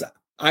far as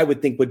I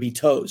would think would be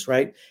toes,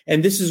 right?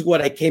 And this is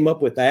what I came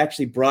up with. I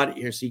actually brought it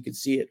here so you could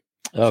see it.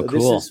 Oh, so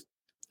cool.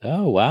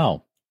 Oh,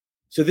 wow.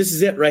 So this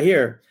is it right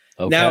here.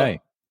 Okay.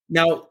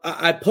 Now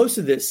I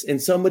posted this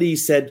and somebody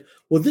said,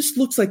 well, this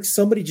looks like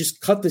somebody just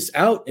cut this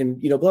out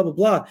and, blah, blah,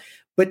 blah.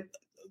 But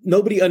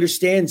nobody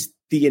understands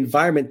the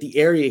environment, the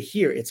area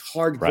here. It's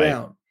hard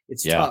ground.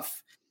 It's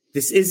tough.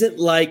 This isn't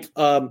like,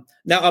 now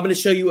I'm going to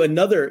show you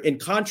another in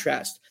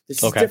contrast.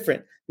 This is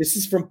different. This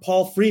is from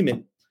Paul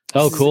Freeman.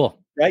 Cool.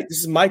 Right. This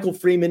is Michael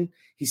Freeman.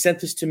 He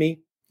sent this to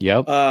me.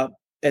 Yep.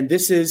 And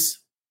this is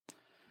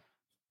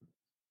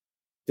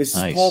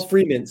nice. Paul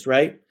Freeman's,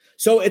 right?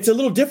 So it's a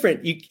little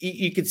different.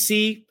 You could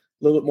see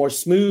a little bit more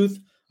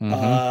smooth,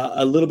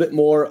 a little bit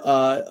more,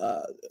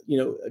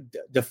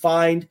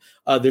 defined.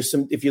 There's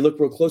some, if you look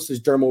real close,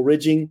 there's dermal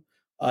ridging.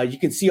 You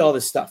can see all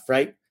this stuff,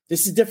 right?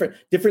 This is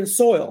different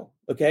soil.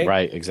 Okay.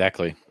 Right.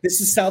 Exactly.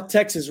 This is South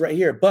Texas right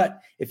here. But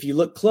if you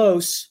look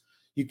close,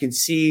 you can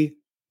see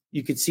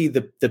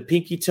the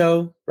pinky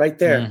toe right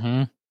there.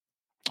 Mm-hmm.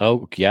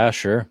 Oh yeah,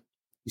 sure.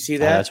 You see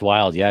that? That's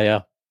wild. Yeah.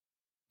 Yeah.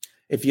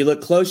 If you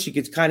look close, you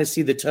can kind of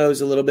see the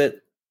toes a little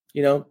bit,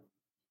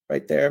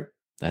 right there.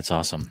 That's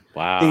awesome.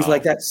 Wow. Things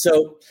like that.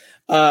 So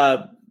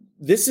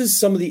this is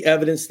some of the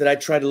evidence that I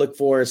try to look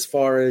for as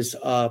far as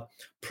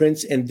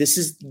prints. And this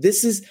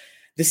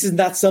is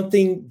not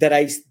something that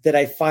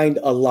I find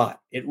a lot.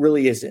 It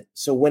really isn't.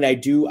 So when I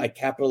do, I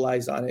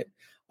capitalize on it.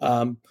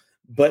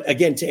 But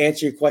again, to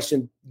answer your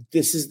question,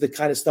 this is the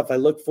kind of stuff I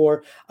look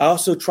for. I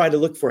also try to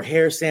look for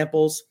hair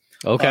samples.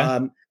 Okay.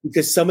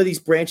 Because some of these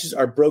branches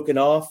are broken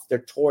off, they're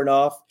torn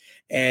off.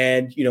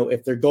 And,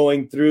 if they're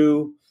going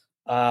through,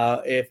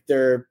 if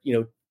they're,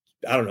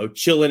 I don't know,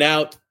 chilling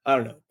out, I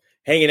don't know,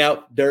 hanging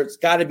out, there's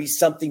got to be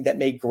something that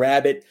may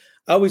grab it.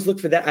 I always look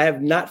for that. I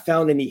have not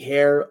found any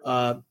hair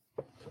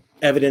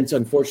evidence,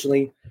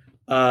 unfortunately.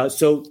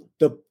 So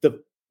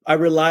I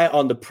rely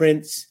on the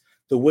prints,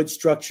 the wood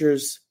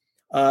structures.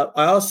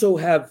 I also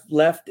have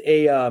left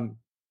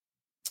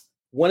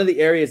one of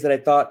the areas that I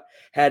thought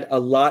had a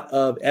lot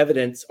of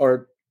evidence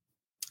or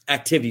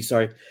activity.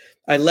 Sorry,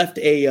 I left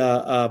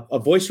a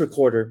voice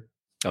recorder.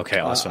 Okay,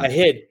 awesome. I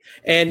hid,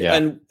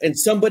 and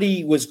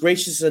somebody was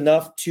gracious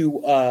enough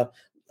to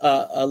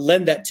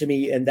lend that to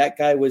me, and that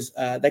guy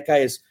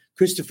is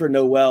Christopher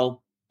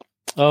Noel.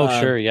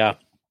 Oh, sure, yeah.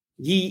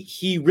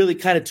 He really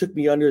kind of took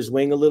me under his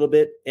wing a little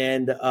bit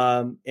and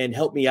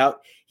helped me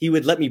out. He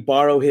would let me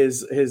borrow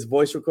his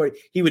voice recording.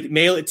 He would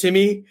mail it to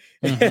me,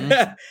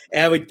 and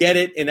I would get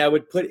it, and I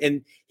would put.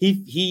 And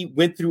he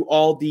went through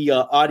all the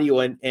audio,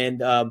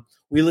 and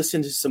we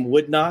listened to some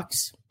wood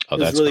knocks. Oh,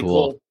 that's really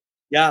cool.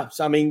 Yeah,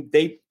 so I mean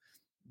they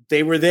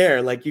were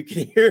there, like you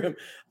can hear them.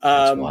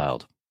 That's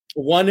wild.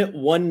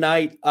 One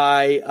night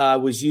I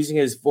was using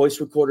his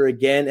voice recorder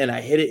again, and I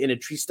hit it in a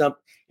tree stump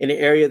in an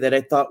area that I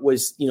thought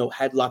was,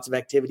 had lots of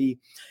activity.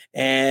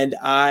 And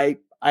I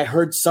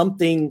heard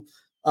something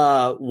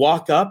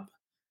walk up,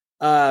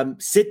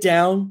 sit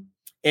down,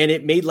 and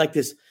it made like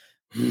this,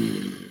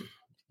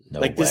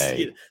 like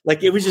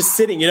it was just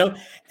sitting,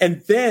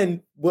 And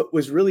then what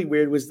was really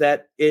weird was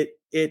that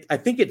I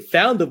think it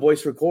found the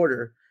voice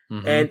recorder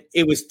and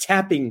it was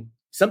tapping.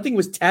 Something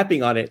was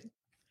tapping on it.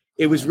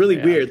 It was really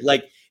weird.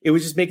 Like it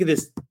was just making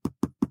this,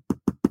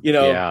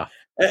 Yeah.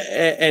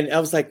 And I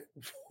was like,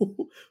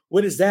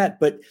 what is that?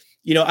 But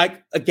I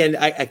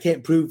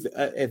can't prove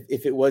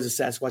if it was a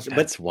Sasquatch.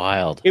 That's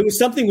wild. It was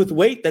something with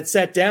weight that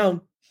sat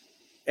down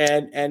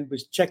and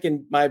was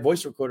checking my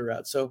voice recorder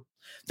out. So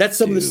that's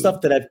some of the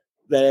stuff that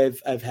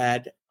I've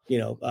had.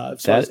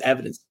 As far as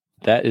evidence.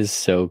 That is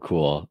so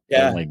cool.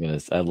 Yeah. Oh my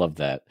goodness, I love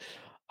that.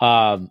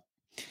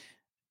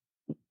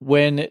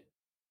 When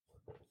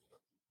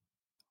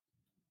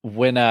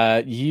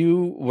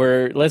you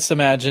were, let's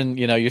imagine,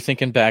 you're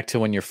thinking back to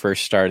when you're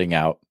first starting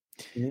out.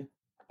 Mm-hmm.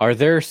 Are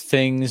there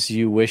things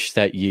you wish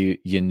that you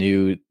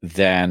knew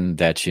then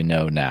that you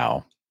know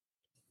now?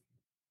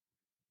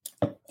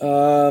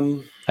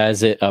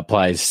 As it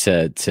applies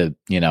to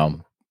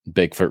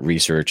Bigfoot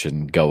research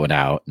and going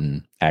out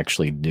and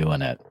actually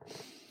doing it.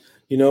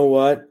 You know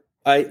what?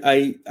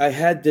 I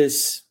had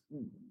this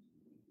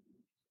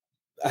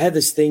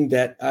thing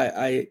that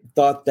I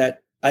thought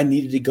that I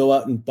needed to go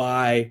out and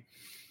buy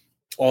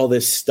all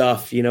this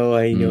stuff. I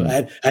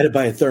had to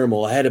buy a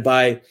thermal. I had to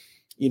buy,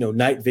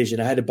 night vision.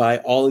 I had to buy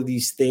all of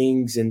these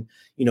things. And,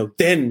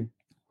 then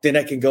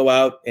I can go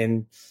out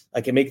and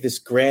I can make this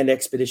grand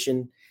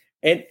expedition.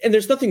 And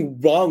there's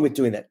nothing wrong with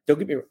doing that. Don't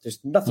get me wrong. There's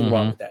nothing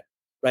wrong with that.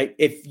 Right.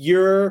 If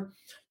you're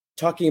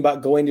talking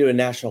about going to a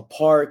national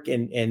park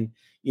and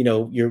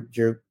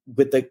you're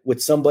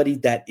with somebody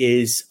that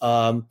is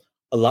a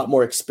lot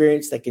more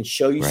experienced that can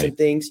show you some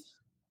things.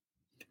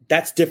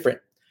 That's different.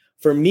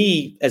 For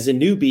me, as a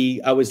newbie,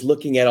 I was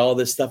looking at all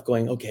this stuff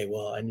going, okay,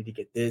 well, I need to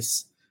get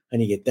this. I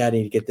need to get that. I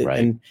need to get that.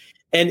 Right.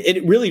 And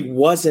it really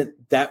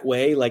wasn't that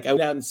way. Like I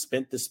went out and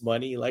spent this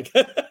money. Like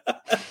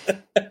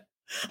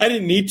I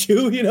didn't need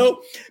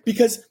to,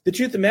 because the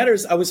truth of the matter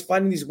is I was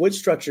finding these wood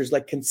structures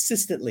like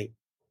consistently.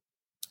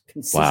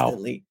 Wow.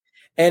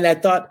 And I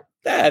thought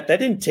that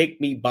didn't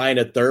take me buying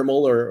a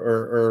thermal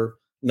or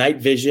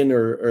night vision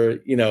or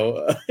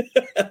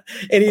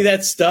any of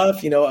that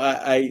stuff.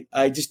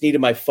 I just needed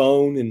my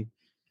phone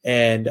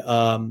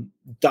and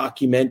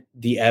document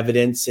the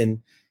evidence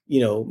and,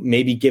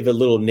 maybe give a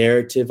little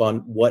narrative on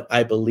what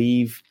I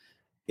believe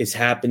is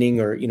happening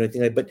or, things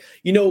like that. But,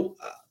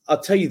 I'll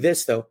tell you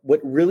this though,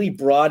 what really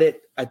brought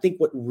it, I think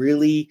what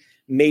really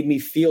made me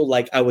feel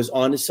like I was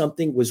onto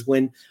something was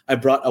when I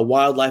brought a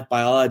wildlife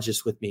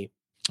biologist with me.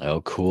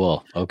 Oh,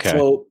 cool. Okay.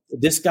 So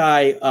this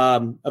guy,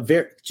 a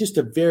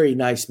very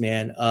nice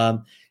man.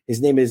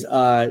 His name is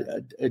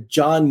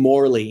John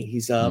Morley.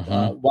 He's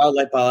a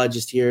wildlife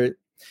biologist here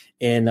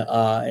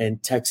in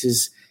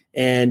Texas,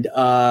 and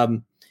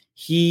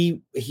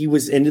he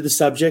was into the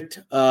subject.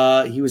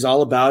 He was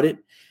all about it,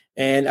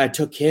 and I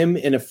took him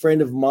and a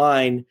friend of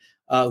mine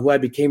who I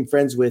became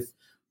friends with,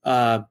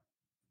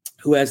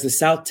 who has the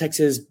South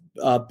Texas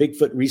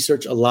Bigfoot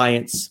Research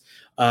Alliance.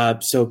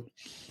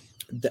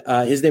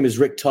 His name is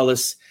Rick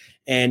Tullis,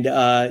 and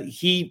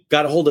he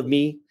got a hold of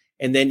me,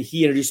 and then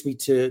he introduced me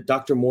to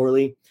Dr.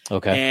 Morley.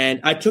 Okay. And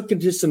I took him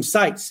to some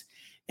sites,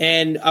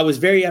 and I was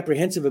very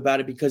apprehensive about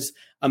it because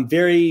I'm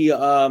very,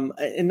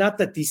 and not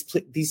that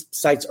these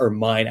sites are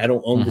mine. I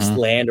don't own this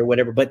land or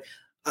whatever, but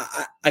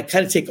I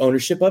kind of take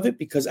ownership of it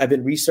because I've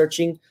been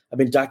researching, I've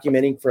been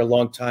documenting for a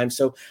long time.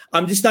 So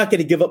I'm just not going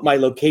to give up my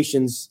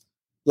locations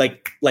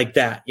like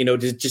that,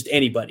 just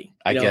anybody.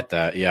 I get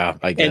that. Yeah,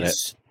 I get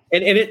it.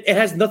 And it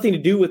has nothing to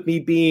do with me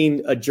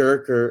being a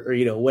jerk or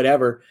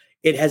whatever.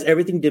 It has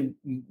everything to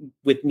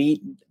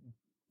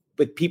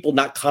with people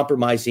not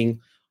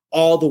compromising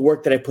all the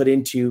work that I put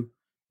into,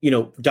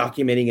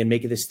 documenting and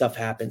making this stuff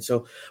happen.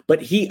 So,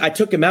 but I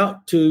took him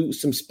out to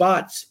some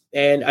spots,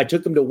 and I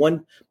took him to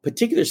one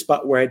particular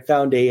spot where I'd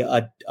found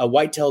a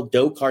white-tailed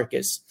doe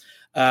carcass,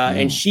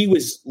 and she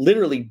was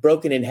literally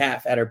broken in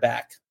half at her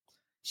back.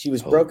 She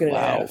was broken in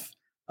half.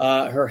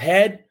 Her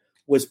head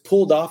was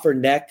pulled off her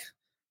neck,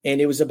 and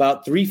it was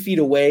about 3 feet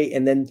away.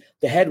 And then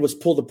the head was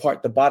pulled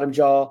apart. The bottom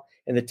jaw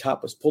and the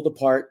top was pulled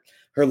apart.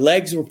 Her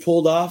legs were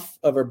pulled off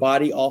of her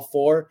body, all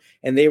four,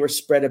 and they were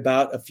spread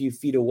about a few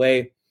feet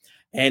away.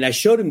 And I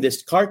showed him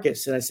this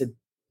carcass, and I said,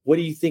 "What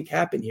do you think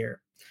happened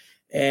here?"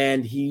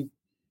 And he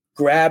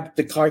grabbed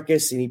the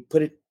carcass and he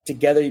put it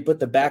together. He put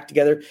the back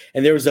together,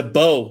 and there was a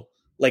bow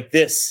like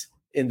this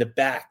in the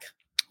back,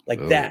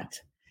 like that.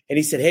 And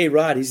he said, "Hey,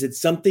 Rod," he said,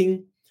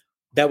 "something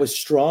that was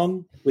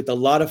strong with a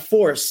lot of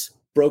force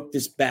broke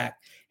this back,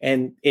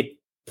 and it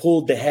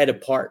pulled the head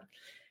apart."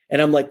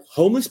 And I'm like,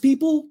 "Homeless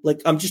people?"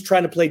 Like, I'm just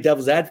trying to play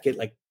devil's advocate.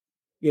 Like,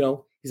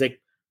 he's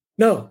like,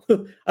 "No,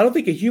 I don't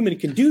think a human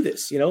can do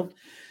this,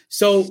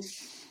 So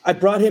I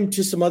brought him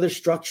to some other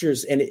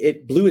structures, and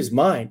it blew his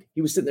mind.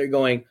 He was sitting there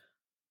going,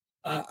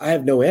 I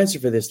have no answer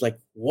for this. Like,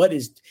 what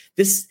is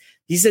this?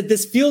 He said,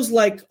 "This feels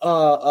like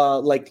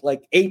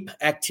ape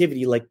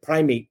activity, like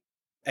primate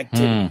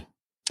activity,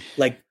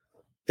 like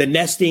the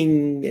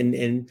nesting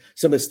and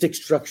some of the stick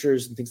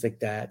structures and things like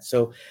that."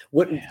 So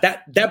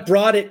that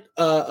brought it,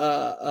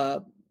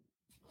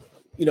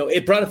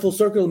 it brought a full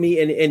circle to me,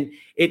 and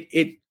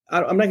it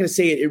I'm not going to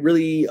say it. It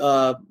really,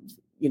 I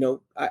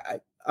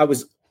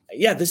was,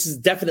 this is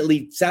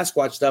definitely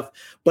Sasquatch stuff.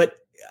 But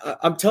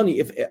I'm telling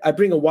you, if I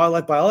bring a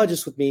wildlife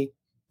biologist with me,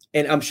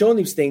 and I'm showing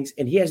these things,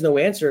 and he has no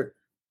answer,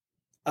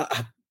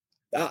 I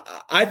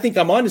think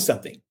I'm onto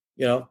something.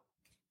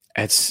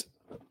 It's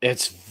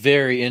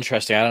very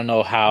interesting. I don't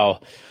know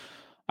how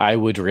I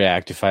would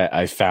react if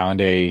I found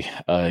a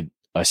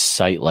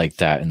site like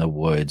that in the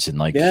woods,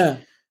 and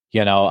I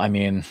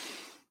mean.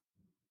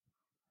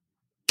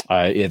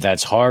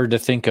 That's hard to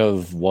think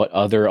of what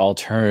other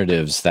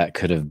alternatives that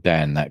could have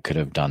been that could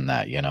have done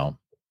that, Yeah.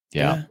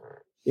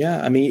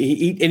 I mean,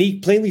 he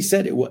plainly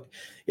said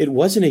it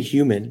wasn't a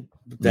human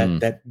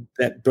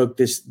that broke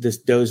this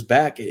doe's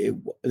back.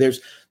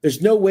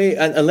 There's no way,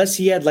 unless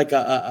he had like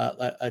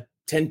a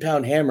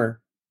 10-pound hammer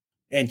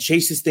and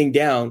chased this thing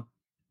down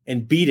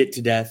and beat it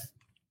to death,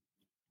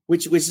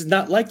 which is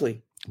not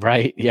likely.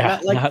 Right.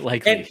 Yeah. Not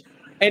likely.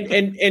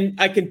 And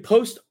I can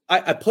post,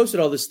 I posted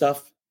all this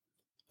stuff,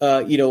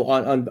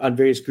 on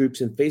various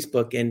groups and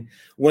Facebook. And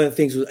one of the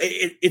things was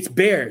it's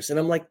bears. And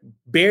I'm like,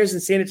 bears in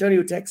San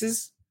Antonio,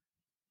 Texas?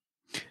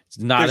 It's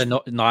not a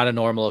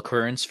normal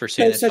occurrence for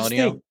San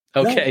Antonio.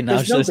 Okay. No,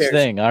 not such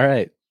thing. All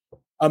right.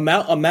 A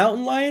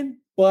mountain lion,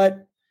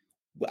 but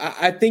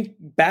I think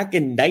back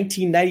in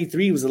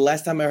 1993 was the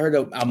last time I heard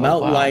a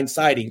mountain lion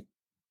sighting.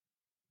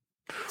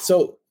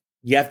 So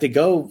you have to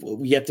go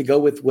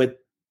with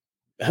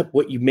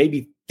what you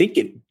maybe think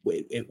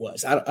it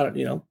was. I don't,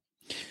 you know.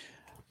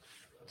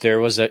 There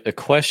was a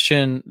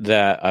question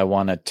that I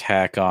want to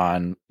tack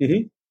on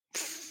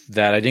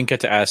that I didn't get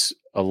to ask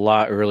a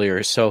lot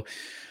earlier. So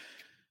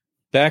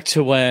back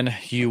to when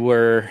you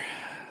were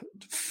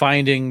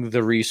finding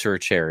the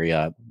research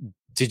area,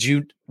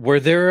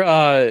 was there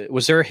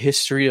a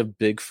history of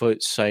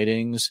Bigfoot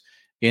sightings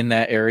in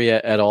that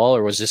area at all,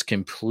 or was this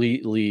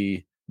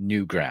completely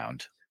new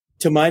ground?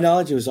 To my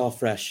knowledge, it was all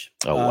fresh.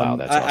 Oh, wow.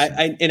 That's awesome.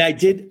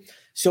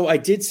 I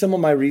did some of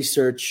my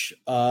research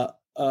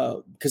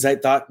because I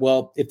thought,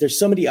 well, if there's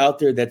somebody out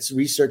there that's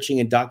researching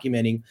and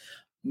documenting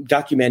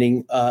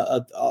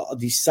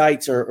these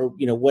sites or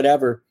you know,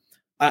 whatever,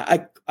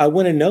 I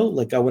want to know,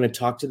 like, I want to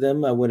talk to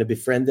them. I want to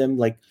befriend them.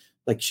 Like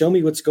show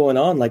me what's going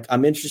on. Like,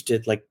 I'm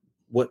interested. Like,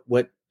 what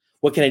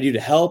can I do to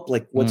help?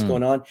 Like, what's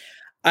going on?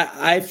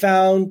 I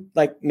found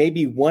like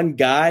maybe one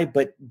guy,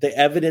 but the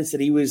evidence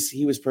that he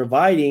was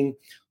providing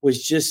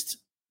was just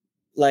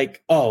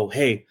like, oh,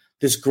 hey,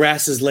 this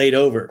grass is laid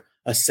over.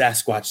 A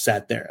Sasquatch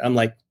sat there. I'm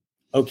like,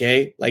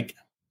 okay, like,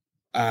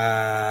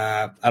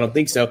 I don't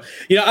think so.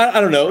 You know, I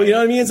don't know. You know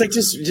what I mean? It's like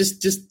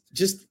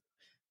just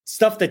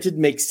stuff that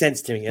didn't make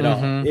sense to me at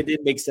all. It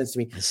didn't make sense to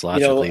me. It's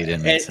logically it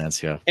didn't make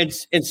sense. Yeah.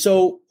 And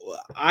so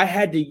I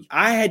had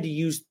to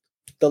use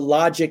the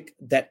logic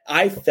that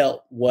I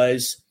felt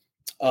was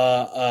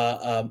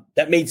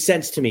that made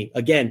sense to me.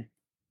 Again,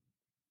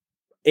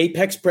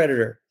 apex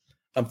predator.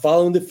 I'm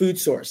following the food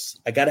source.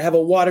 I got to have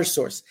a water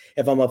source.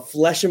 If I'm a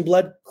flesh and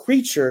blood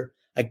creature,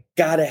 I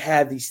got to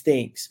have these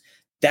things.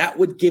 That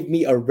would give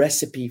me a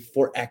recipe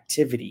for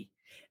activity.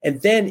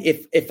 And then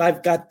if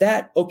I've got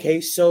that,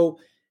 okay, so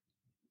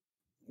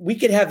we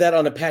could have that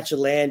on a patch of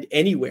land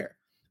anywhere.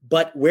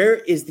 But where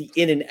is the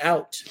in and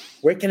out?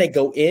 Where can I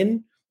go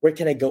in? Where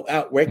can I go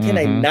out? Where can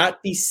I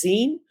not be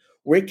seen?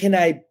 Where can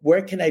I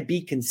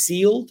be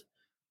concealed?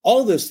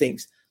 All of those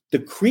things. The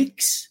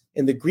creeks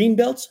and the green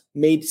belts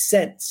made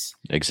sense.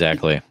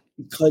 Exactly.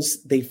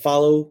 Because they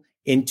follow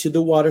into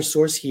the water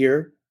source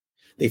here.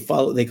 They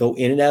go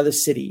in and out of the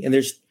city. And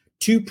there's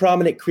two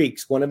prominent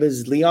creeks. One of them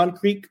is Leon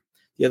Creek.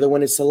 The other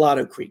one is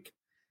Salado Creek.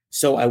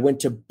 So I went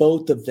to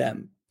both of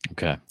them.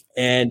 Okay.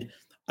 And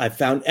I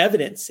found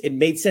evidence. It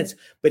made sense.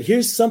 But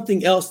here's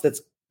something else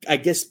that's, I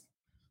guess,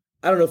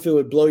 I don't know if it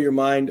would blow your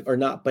mind or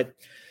not, but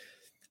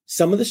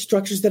some of the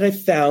structures that I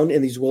found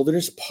in these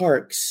wilderness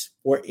parks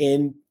were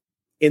in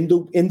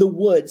the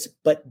woods,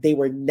 but they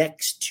were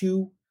next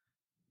to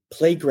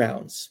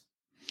playgrounds.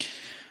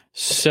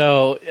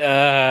 So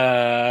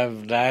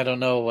I don't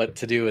know what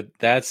to do with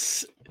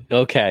that's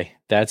okay.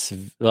 That's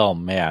oh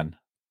man.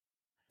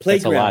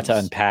 That's a lot to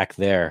unpack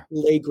there.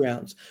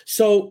 Playgrounds.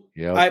 So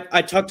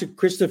I talked to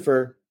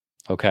Christopher.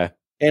 Okay.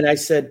 And I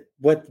said,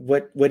 what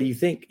do you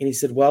think? And he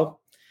said, well,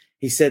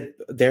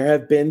 there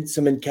have been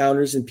some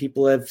encounters and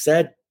people have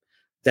said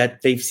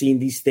that they've seen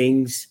these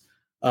things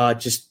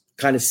just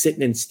kind of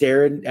sitting and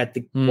staring at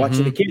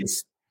watching the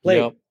kids play.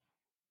 Yep.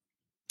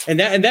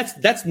 And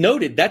that's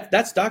noted.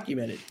 That's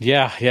documented.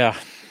 Yeah. Yeah.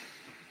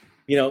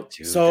 You know,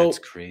 dude, so that's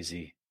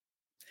crazy.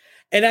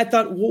 And I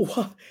thought,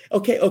 well,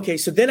 okay.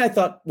 So then I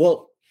thought,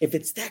 well, if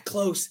it's that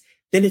close,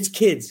 then it's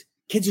kids.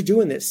 Kids are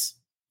doing this.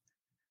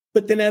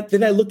 But then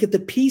I look at the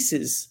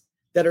pieces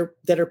that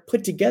are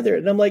put together,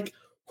 and I'm like,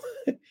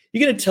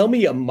 you're gonna tell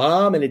me a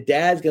mom and a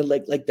dad's gonna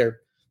like their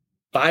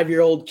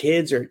 5-year-old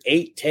kids or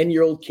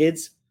 8-10-year-old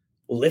kids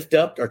will lift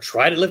up or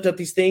try to lift up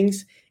these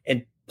things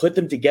and put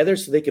them together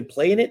so they can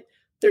play in it?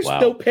 There's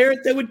no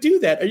parent that would do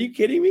that. Are you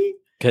kidding me?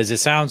 Because it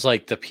sounds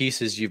like the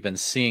pieces you've been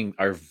seeing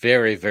are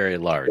very, very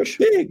large.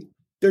 They're big.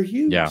 They're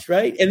huge,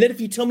 right? And then if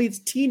you tell me it's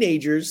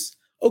teenagers,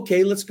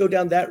 okay, let's go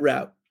down that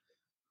route.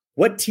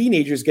 What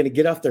teenager is going to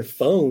get off their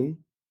phone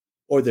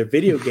or their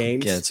video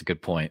games? Yeah, that's a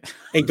good point.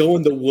 And go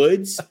in the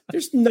woods?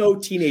 There's no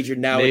teenager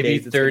nowadays.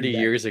 Maybe 30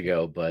 years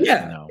ago, but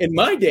in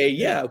my day,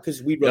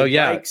 because we rode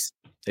bikes,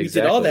 we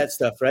did all that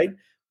stuff, right?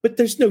 But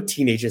there's no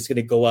teenager that's going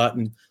to go out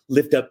and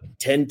lift up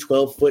 10,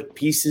 12-foot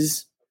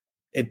pieces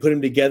and put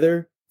them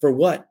together for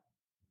what?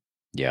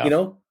 Yeah. You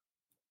know?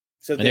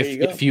 So and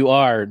if you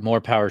are,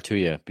 more power to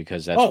you,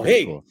 because that's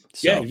cool.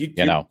 So,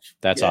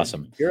 that's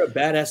awesome. You're a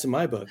badass in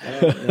my book.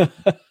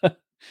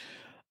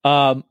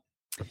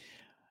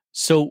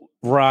 So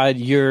Rod,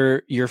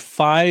 you're you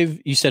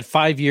said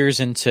 5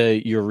 years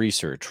into your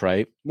research,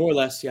 right? More or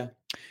less, yeah.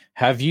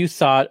 Have you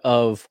thought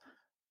of,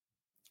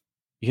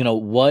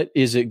 what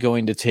is it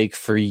going to take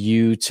for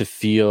you to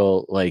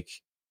feel like,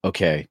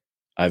 okay,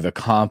 I've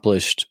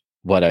accomplished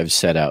what I've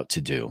set out to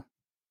do?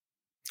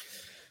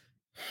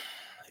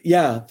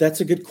 Yeah,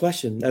 that's a good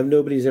question.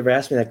 Nobody's ever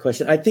asked me that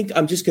question. I think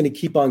I'm just going to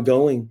keep on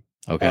going.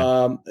 Okay.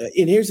 And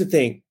here's the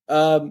thing.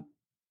 And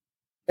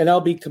I'll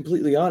be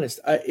completely honest.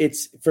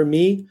 It's for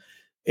me.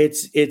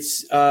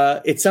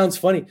 It sounds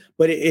funny,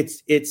 but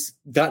it's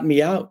gotten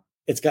me out.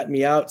 It's gotten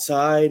me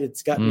outside.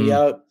 It's gotten me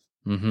out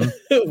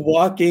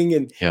walking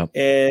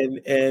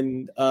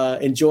and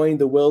enjoying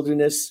the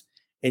wilderness,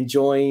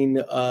 enjoying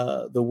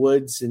the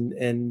woods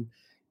and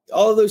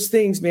all of those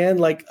things,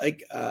 man.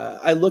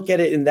 I look at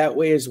it in that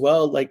way as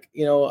well.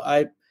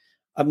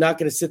 I'm not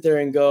going to sit there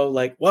and go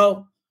like,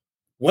 well,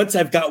 once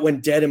I've got one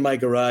dead in my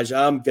garage,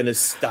 I'm going to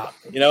stop,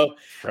 Right.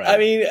 I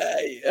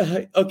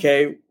mean,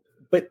 okay.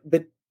 But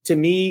to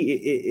me,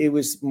 it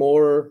was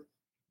more,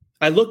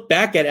 I look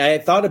back at it, I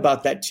thought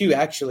about that too,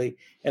 actually.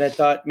 And I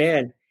thought,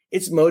 man,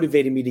 it's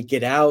motivating me to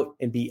get out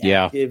and be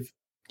active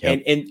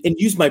and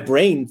use my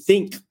brain,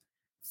 think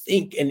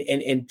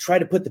and try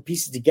to put the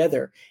pieces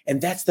together.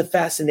 And that's the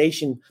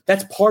fascination.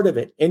 That's part of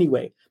it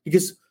anyway,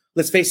 because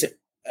let's face it,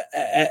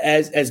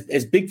 as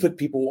Bigfoot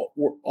people,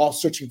 we're all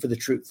searching for the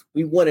truth.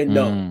 We want to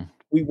know.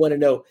 We want to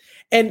know.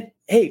 And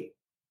hey,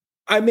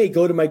 I may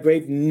go to my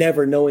grave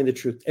never knowing the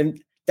truth,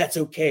 and that's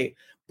okay.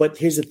 But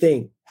here's the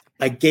thing: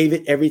 I gave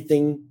it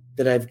everything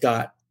that I've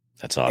got.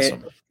 That's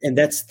awesome, and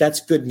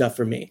that's good enough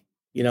for me.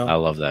 I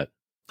love that.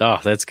 Oh,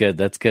 that's good.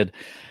 That's good.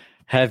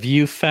 Have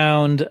you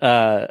found,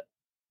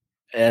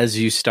 as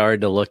you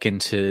started to look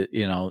into,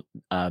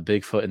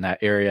 Bigfoot in that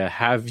area,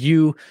 have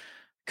you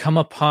come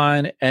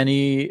upon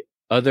any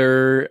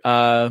other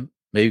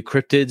maybe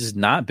cryptids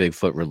not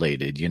Bigfoot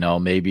related?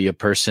 Maybe a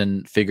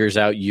person figures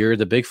out you're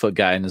the Bigfoot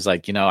guy and is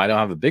like, I don't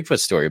have a Bigfoot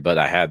story, but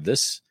I had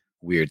this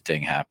weird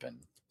thing happen.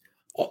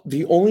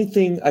 The only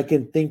thing I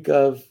can think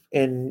of,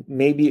 and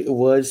maybe it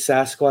was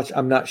Sasquatch,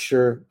 I'm not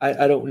sure.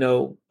 I don't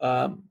know.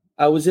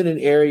 I was in an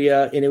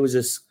area, and it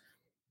was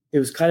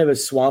kind of a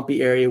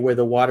swampy area where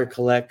the water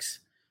collects.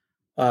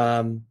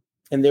 And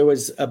there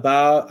was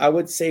I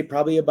would say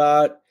probably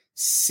about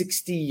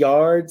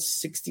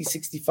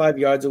 65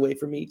 yards away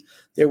from me.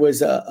 There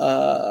was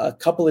a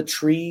couple of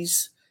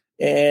trees,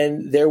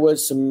 and there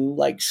was some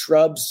like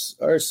shrubs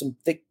or some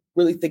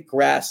really thick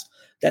grass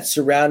that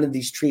surrounded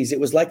these trees. It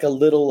was like a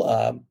little,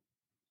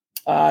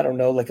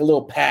 like a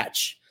little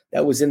patch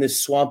that was in this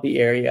swampy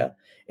area.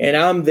 And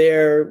I'm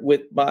there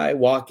with my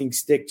walking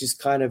stick, just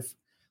kind of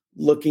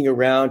looking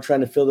around,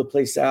 trying to fill the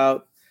place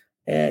out.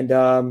 And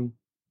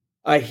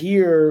I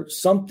hear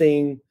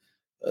something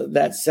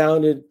that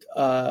sounded,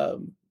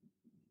 again,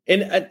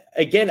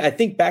 I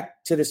think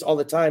back to this all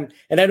the time,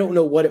 and I don't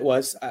know what it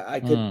was. I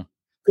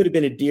could have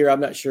been a deer. I'm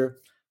not sure.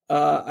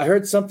 I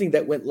heard something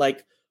that went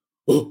like,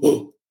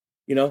 oh,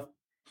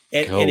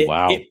 and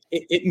wow.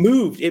 It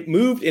moved. It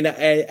moved, and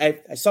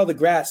I saw the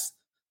grass,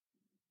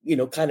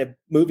 kind of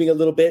moving a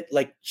little bit,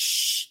 like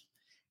shh.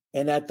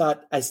 And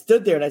I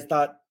stood there and I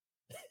thought,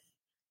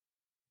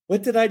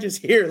 what did I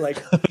just hear? It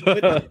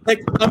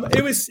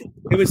was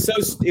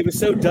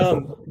so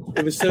dumb.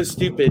 It was so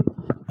stupid.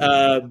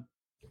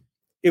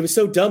 It was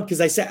so dumb because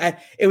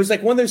it was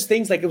like one of those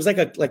things. Like it was like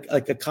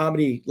a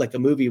comedy, like a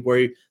movie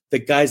where the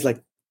guy's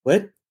like,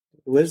 what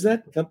is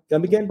that?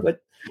 Come again?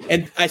 What?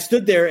 And I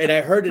stood there and I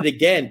heard it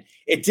again.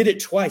 It did it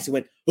twice. It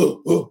went,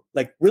 oh,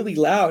 like really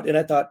loud. And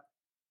I thought,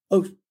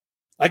 oh,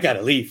 I got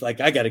to leave. Like,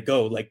 I got to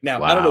go. Like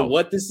now, I don't know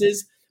what this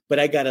is, but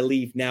I got to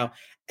leave now.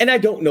 And I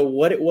don't know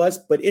what it was,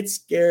 but it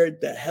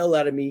scared the hell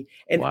out of me.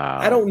 And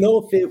I don't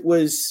know if it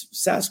was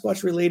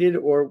Sasquatch related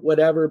or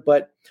whatever,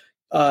 but,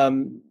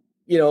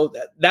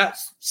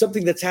 that's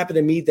something that's happened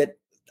to me that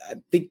I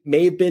think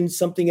may have been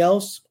something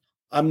else.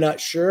 I'm not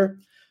sure.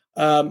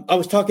 I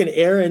was talking to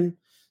Aaron,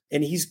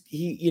 and we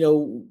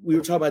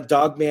were talking about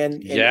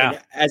Dogman, and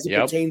as it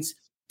pertains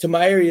to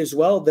my area as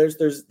well.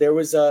 There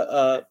was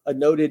a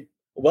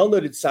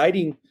well-noted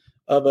sighting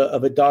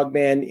of a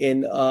Dogman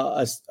in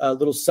a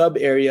little sub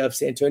area of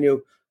San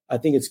Antonio. I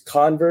think it's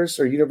Converse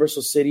or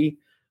Universal City,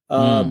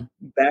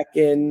 back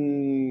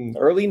in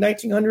early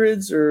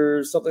 1900s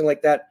or something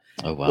like that.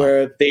 Oh, wow.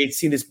 Where they'd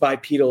seen this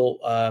bipedal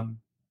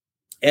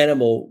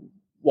animal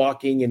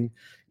walking, and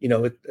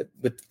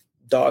with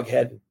dog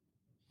head.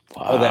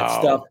 Wow. All that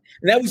stuff.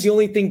 And that was the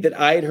only thing that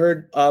I had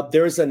heard.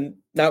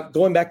 Now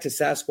going back to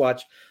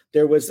Sasquatch,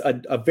 there was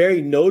a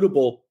very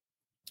notable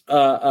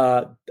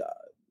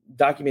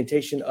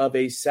documentation of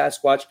a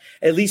Sasquatch,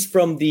 at least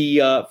from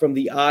the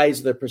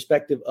eyes, the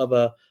perspective of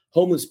a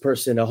homeless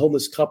person, a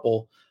homeless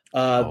couple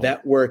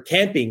that were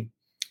camping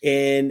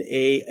in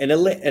an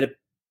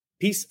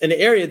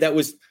area that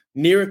was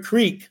near a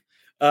creek,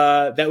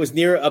 that was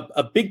near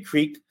a big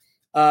creek,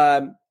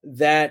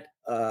 that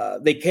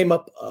they came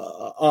up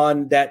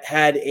on, that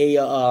had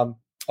a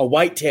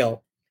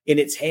whitetail in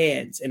its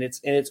hands and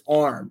its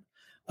arm.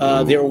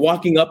 They were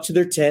walking up to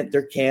their tent,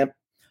 their camp,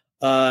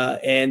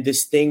 and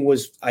this thing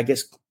was, I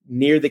guess,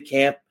 near the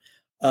camp.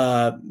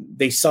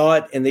 They saw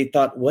it and they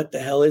thought, "What the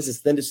hell is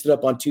this?" Then it stood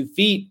up on 2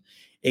 feet.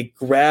 It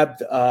grabbed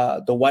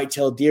the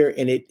white-tailed deer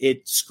and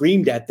it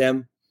screamed at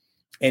them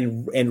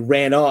and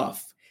ran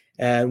off.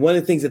 And one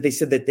of the things that they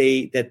said that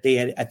they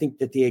had, I think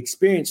that they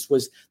experienced,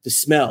 was the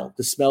smell.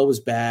 The smell was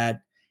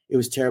bad. It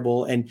was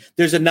terrible. And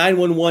there's a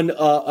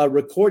 911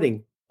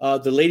 recording.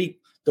 The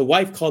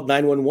wife called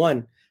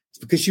 911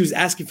 because she was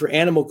asking for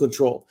animal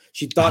control.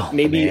 She thought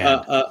maybe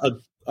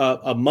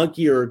a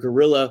monkey or a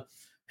gorilla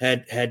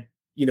had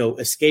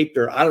escaped,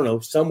 or I don't know,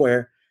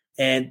 somewhere.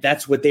 And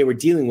that's what they were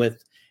dealing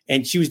with.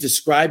 And she was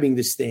describing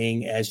this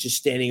thing as just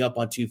standing up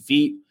on 2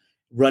 feet,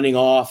 running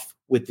off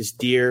with this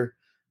deer.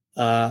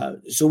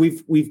 So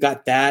we've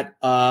got that.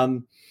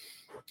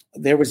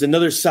 There was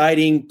another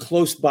sighting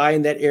close by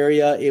in that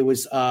area. It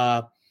was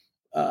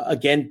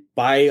again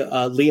by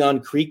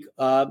Leon Creek,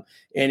 and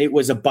it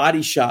was a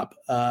body shop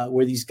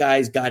where these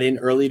guys got in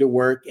early to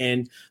work,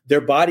 and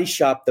their body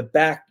shop, the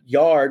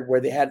backyard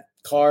where they had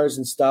cars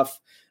and stuff,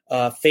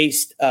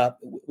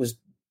 was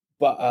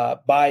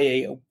by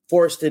a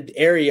forested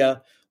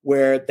area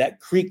where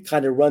that creek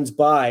kind of runs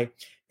by,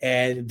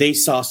 and they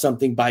saw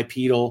something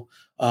bipedal,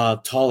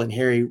 tall and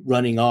hairy,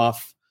 running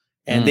off,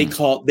 and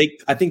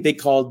I think they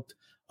called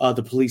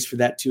the police for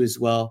that too as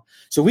well.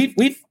 So we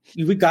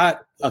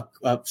got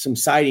some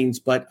sightings,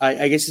 but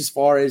I guess as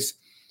far as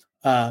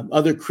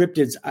other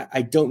cryptids,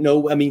 I don't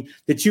know. I mean,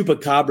 the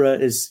chupacabra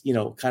is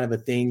kind of a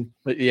thing.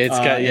 But yeah, it's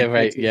got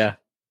right, yeah.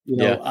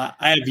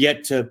 I have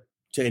yet to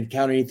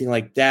encounter anything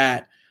like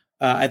that.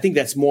 I think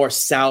that's more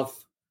south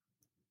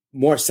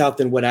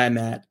than what I'm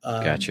at.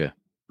 Gotcha.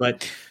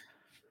 But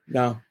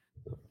no.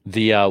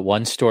 The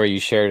one story you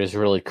shared is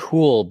really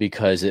cool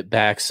because it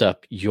backs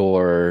up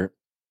your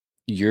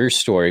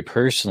story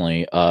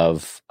personally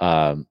of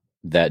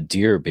that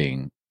deer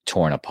being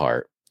torn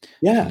apart.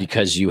 Yeah.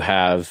 Because you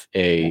have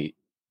a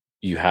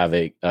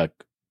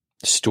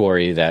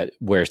story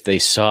where they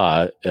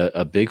saw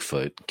a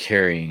Bigfoot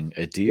carrying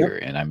a deer.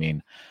 Yep. And I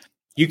mean,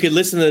 you could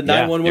listen to the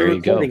 911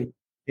 recording,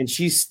 and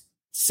she's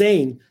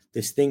saying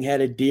this thing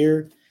had a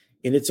deer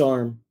in its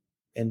arm,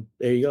 and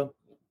there you go.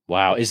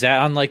 Wow. Is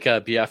that on like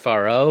a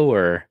BFRO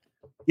or?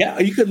 Yeah,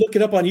 you could look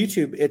it up on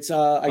YouTube. It's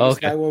I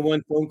guess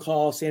 911 phone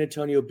call, San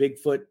Antonio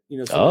Bigfoot.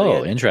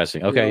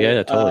 Interesting. Okay,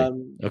 yeah,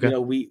 totally. Okay.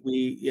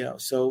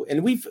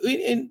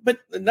 But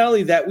not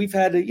only that, we've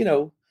had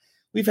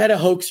a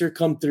hoaxer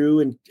come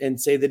through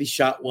and say that he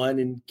shot one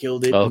and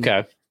killed it.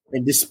 Okay.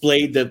 And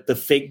displayed the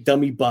fake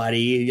dummy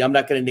body. I'm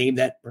not going to name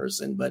that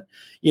person, but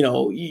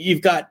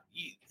you've got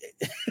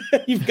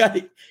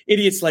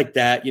idiots like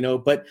that,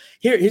 But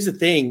here's the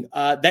thing: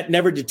 that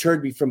never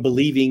deterred me from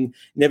believing.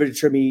 Never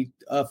deterred me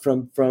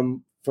from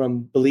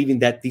believing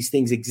that these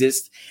things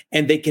exist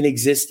and they can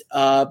exist.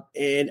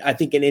 And I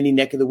think in any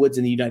neck of the woods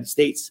in the United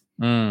States,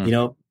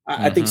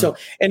 I think so.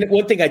 And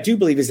one thing I do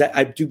believe is that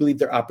I do believe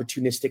they're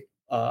opportunistic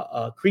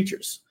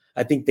creatures.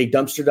 I think they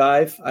dumpster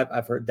dive.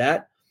 I've heard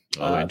that.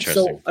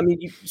 Interesting. So I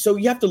mean, you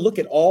have to look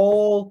at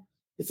all.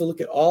 You have to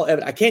look at all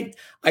evidence.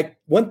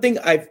 One thing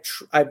I've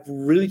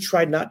really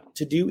tried not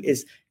to do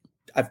is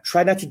I've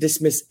tried not to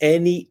dismiss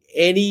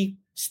any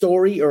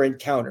story or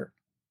encounter.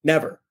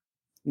 Never.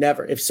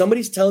 If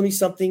somebody's telling me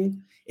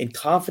something in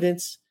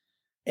confidence,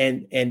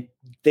 and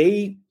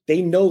they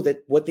know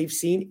that what they've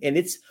seen and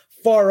it's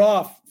far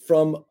off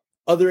from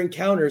other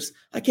encounters,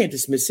 I can't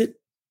dismiss it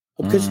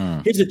because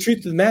here's the truth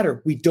of the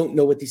matter: we don't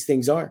know what these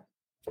things are.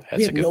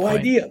 We have no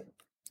idea.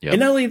 Yep. And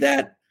not only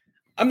that,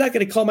 I'm not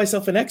going to call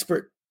myself an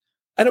expert.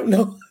 I don't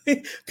know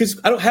because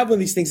I don't have one of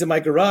these things in my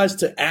garage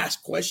to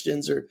ask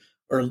questions or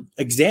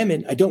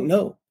examine. I don't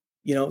know,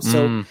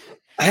 so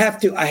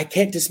I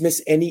can't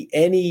dismiss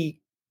any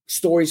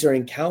stories or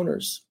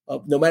encounters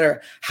no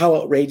matter how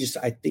outrageous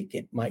I think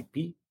it might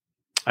be.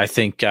 I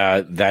think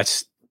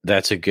that's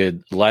a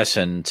good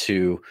lesson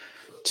to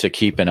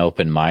keep an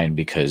open mind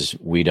because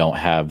we don't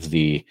have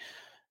the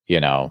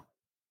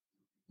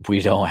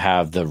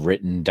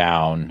written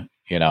down.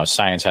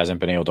 Science hasn't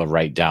been able to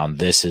write down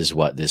this is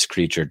what this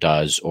creature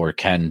does or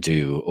can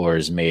do or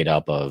is made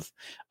up of.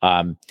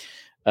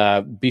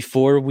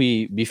 Before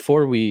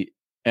we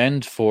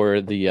end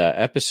for the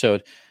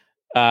episode,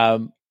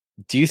 do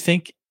you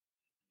think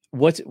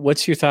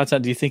what's your thoughts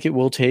on? Do you think it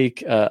will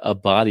take a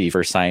body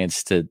for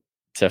science to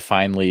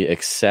finally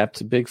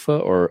accept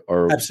Bigfoot,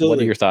 or Absolutely.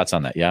 What are your thoughts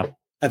on that? Yeah,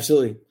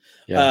 absolutely.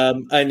 Yeah.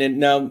 And then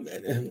now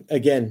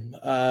again.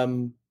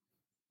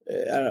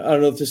 I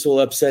don't know if this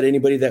will upset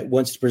anybody that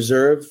wants to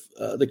preserve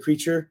the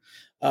creature.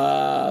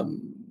 The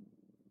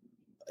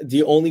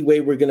only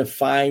way we're going to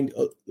find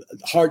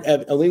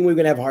only way we're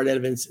going to have hard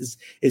evidence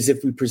is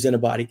if we present a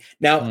body.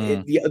 Now,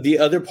 the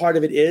other part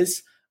of it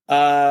is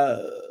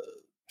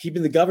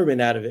keeping the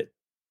government out of it.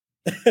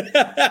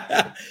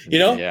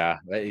 Yeah,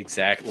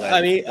 exactly.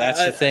 I mean,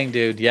 that's the thing,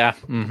 dude. Yeah.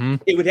 Mm-hmm.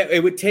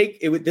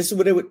 This is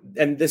what it would,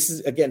 and this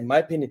is again my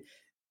opinion.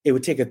 It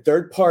would take a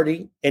third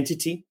party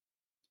entity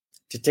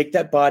to take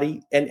that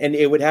body, and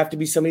it would have to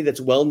be somebody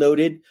that's well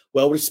noted,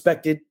 well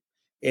respected,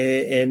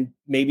 and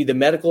maybe the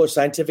medical or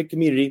scientific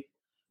community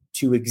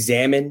to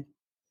examine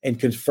and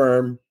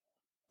confirm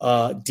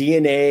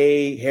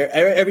DNA, hair,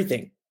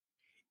 everything.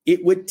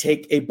 It would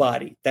take a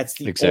body. That's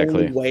the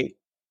only way.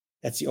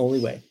 That's the only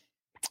way.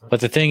 But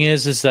the thing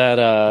is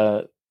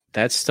that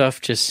that stuff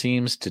just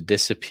seems to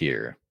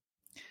disappear.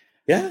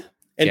 Yeah,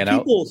 and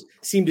people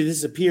seem to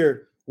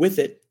disappear with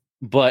it.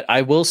 But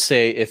I will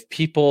say, if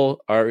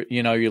people are,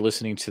 you're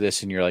listening to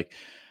this and you're like,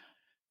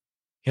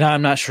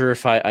 I'm not sure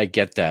if I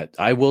get that.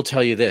 I will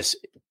tell you this.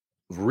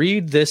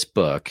 Read this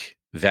book,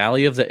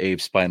 Valley of the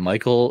Apes by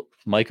Michael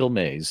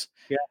Mays,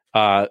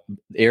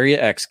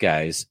 Area X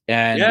guys.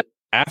 And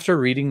after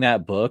reading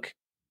that book,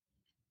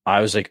 I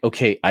was like,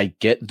 okay, I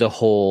get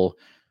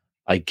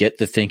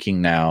the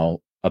thinking now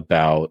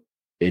about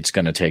it's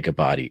going to take a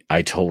body.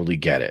 I totally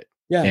get it.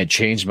 Yeah. And it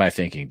changed my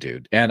thinking,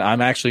 dude. And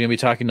I'm actually going to be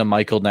talking to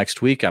Michael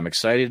next week. I'm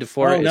excited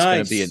for it. It's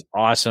going to be an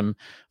awesome,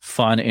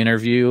 fun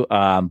interview.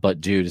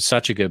 But dude, it's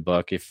such a good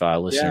book if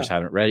listeners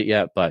haven't read it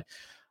yet. But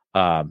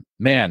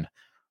man,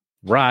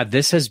 Rod,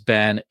 this has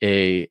been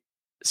a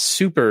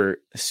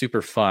super,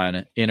 super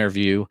fun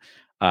interview.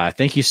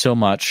 Thank you so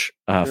much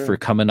for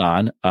coming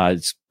on.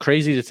 It's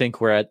crazy to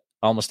think we're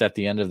almost at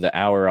the end of the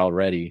hour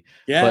already.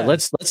 Yeah. But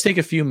let's take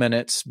a few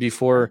minutes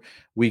before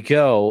we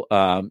go.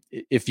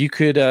 If you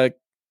could,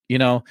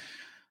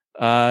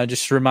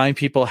 just remind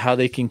people how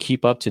they can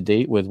keep up to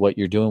date with what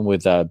you're doing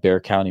with Bexar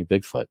County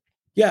Bigfoot.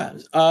 Yeah.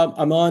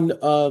 I'm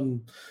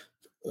on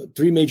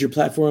 3 major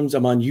platforms.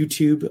 I'm on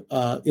YouTube,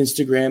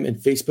 Instagram, and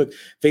Facebook.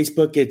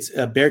 Facebook, it's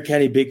Bexar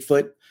County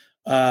Bigfoot.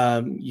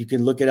 You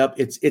can look it up.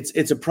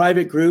 It's a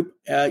private group.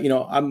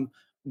 I'm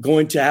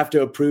going to have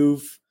to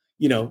approve,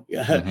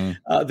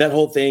 that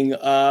whole thing.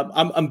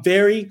 I'm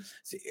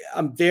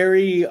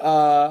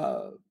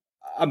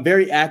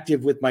very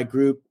active with my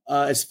group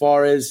as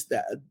far as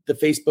the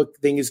Facebook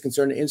thing is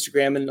concerned,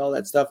 Instagram and all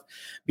that stuff,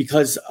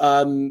 because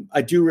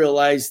I do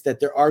realize that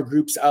there are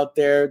groups out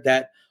there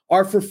that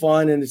are for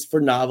fun and it's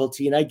for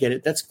novelty, and I get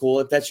it. That's cool.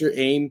 If that's your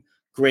aim,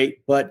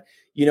 great. But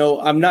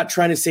I'm not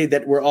trying to say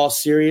that we're all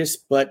serious,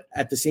 but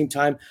at the same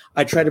time,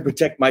 I try to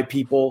protect my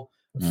people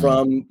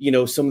from,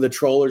 some of the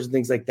trollers and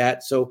things like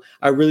that. So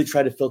I really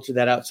try to filter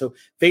that out. So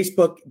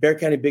Facebook, Bexar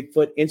County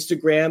Bigfoot,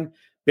 Instagram,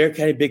 Bexar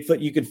County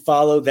Bigfoot, you can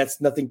follow.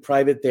 That's nothing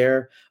private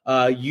there.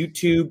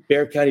 YouTube,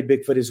 Bexar County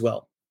Bigfoot as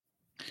well.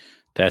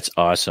 That's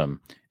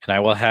awesome. And I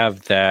will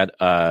have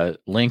that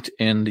linked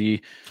in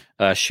the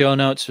show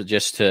notes.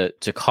 Just to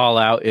call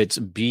out, it's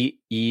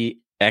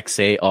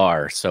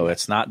BEXAR. So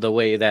it's not the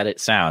way that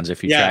it sounds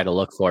if you try to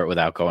look for it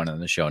without going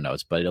in the show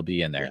notes, but it'll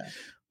be in there. Yeah.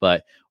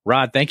 But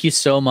Rod, thank you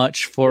so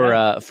much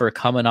for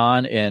coming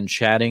on and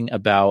chatting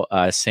about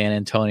San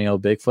Antonio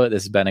Bigfoot.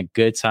 This has been a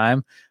good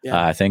time.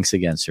 Yeah. Thanks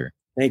again, sir.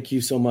 Thank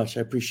you so much.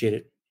 I appreciate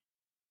it.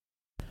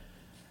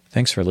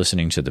 Thanks for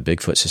listening to the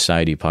Bigfoot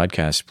Society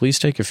podcast. Please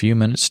take a few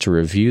minutes to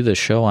review the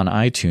show on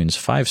iTunes,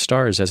 5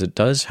 stars, as it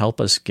does help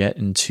us get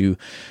into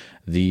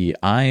the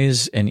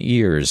eyes and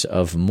ears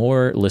of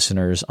more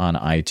listeners on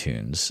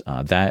iTunes.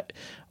 That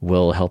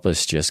will help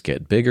us just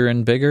get bigger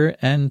and bigger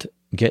and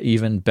get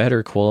even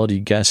better quality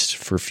guests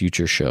for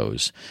future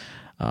shows.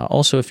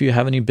 Also, if you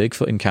have any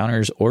Bigfoot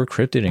encounters or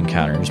cryptid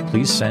encounters,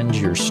 please send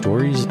your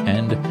stories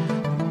and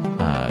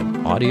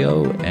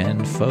audio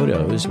and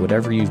photos,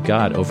 whatever you've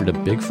got, over to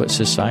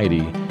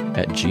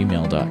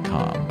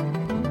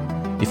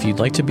bigfootsociety@gmail.com. If you'd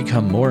like to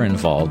become more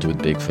involved with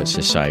Bigfoot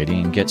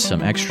Society and get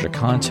some extra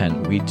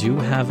content, we do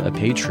have a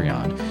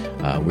Patreon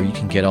where you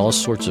can get all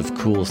sorts of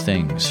cool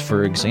things.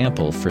 For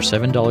example, for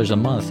 $7 a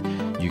month,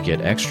 you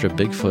get extra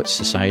Bigfoot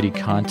Society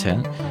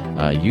content,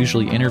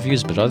 usually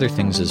interviews, but other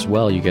things as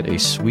well. You get a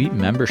sweet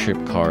membership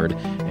card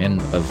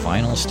and a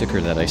vinyl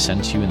sticker that I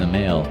send to you in the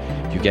mail.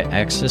 You get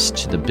access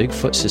to the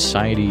Bigfoot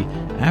Society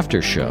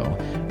after show,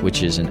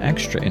 which is an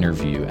extra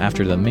interview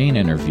after the main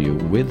interview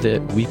with the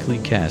weekly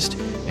guest,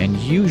 and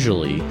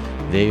usually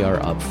they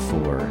are up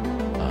for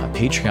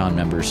Patreon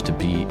members to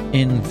be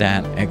in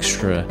that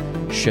extra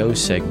show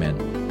segment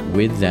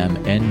with them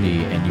and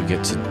me, and you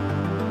get to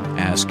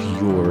ask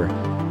your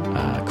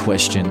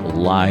question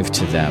live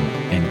to them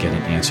and get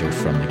an answer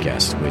from the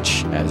guest,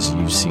 which, as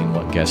you've seen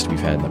what guests we've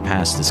had in the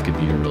past, this could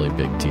be a really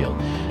big deal.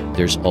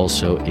 There's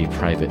also a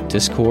private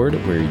Discord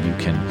where you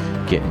can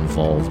get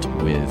involved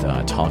with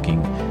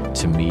talking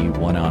to me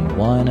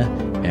one-on-one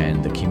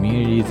and the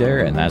community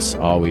there, and that's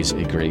always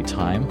a great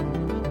time.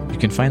 You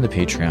can find the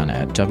Patreon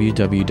at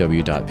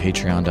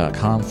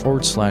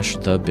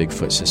www.patreon.com/The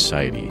Bigfoot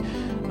Society.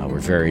 We're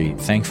very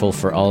thankful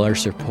for all our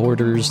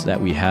supporters that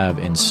we have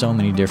in so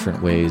many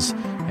different ways,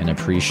 and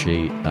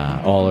appreciate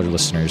all our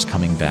listeners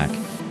coming back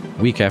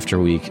week after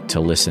week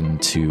to listen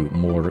to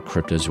more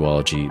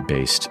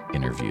cryptozoology-based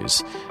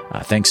interviews.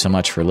 Thanks so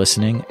much for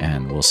listening,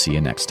 and we'll see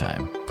you next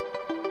time.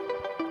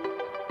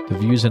 The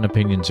views and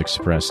opinions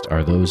expressed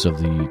are those of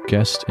the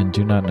guest and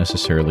do not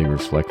necessarily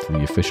reflect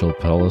the official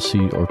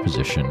policy or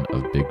position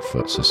of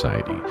Bigfoot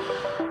Society.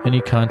 Any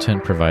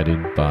content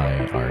provided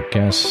by our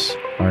guests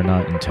are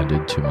not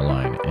intended to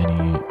malign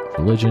any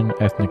religion,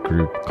 ethnic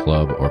group,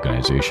 club,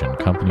 organization,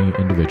 company,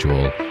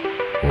 individual,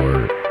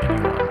 or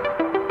anyone.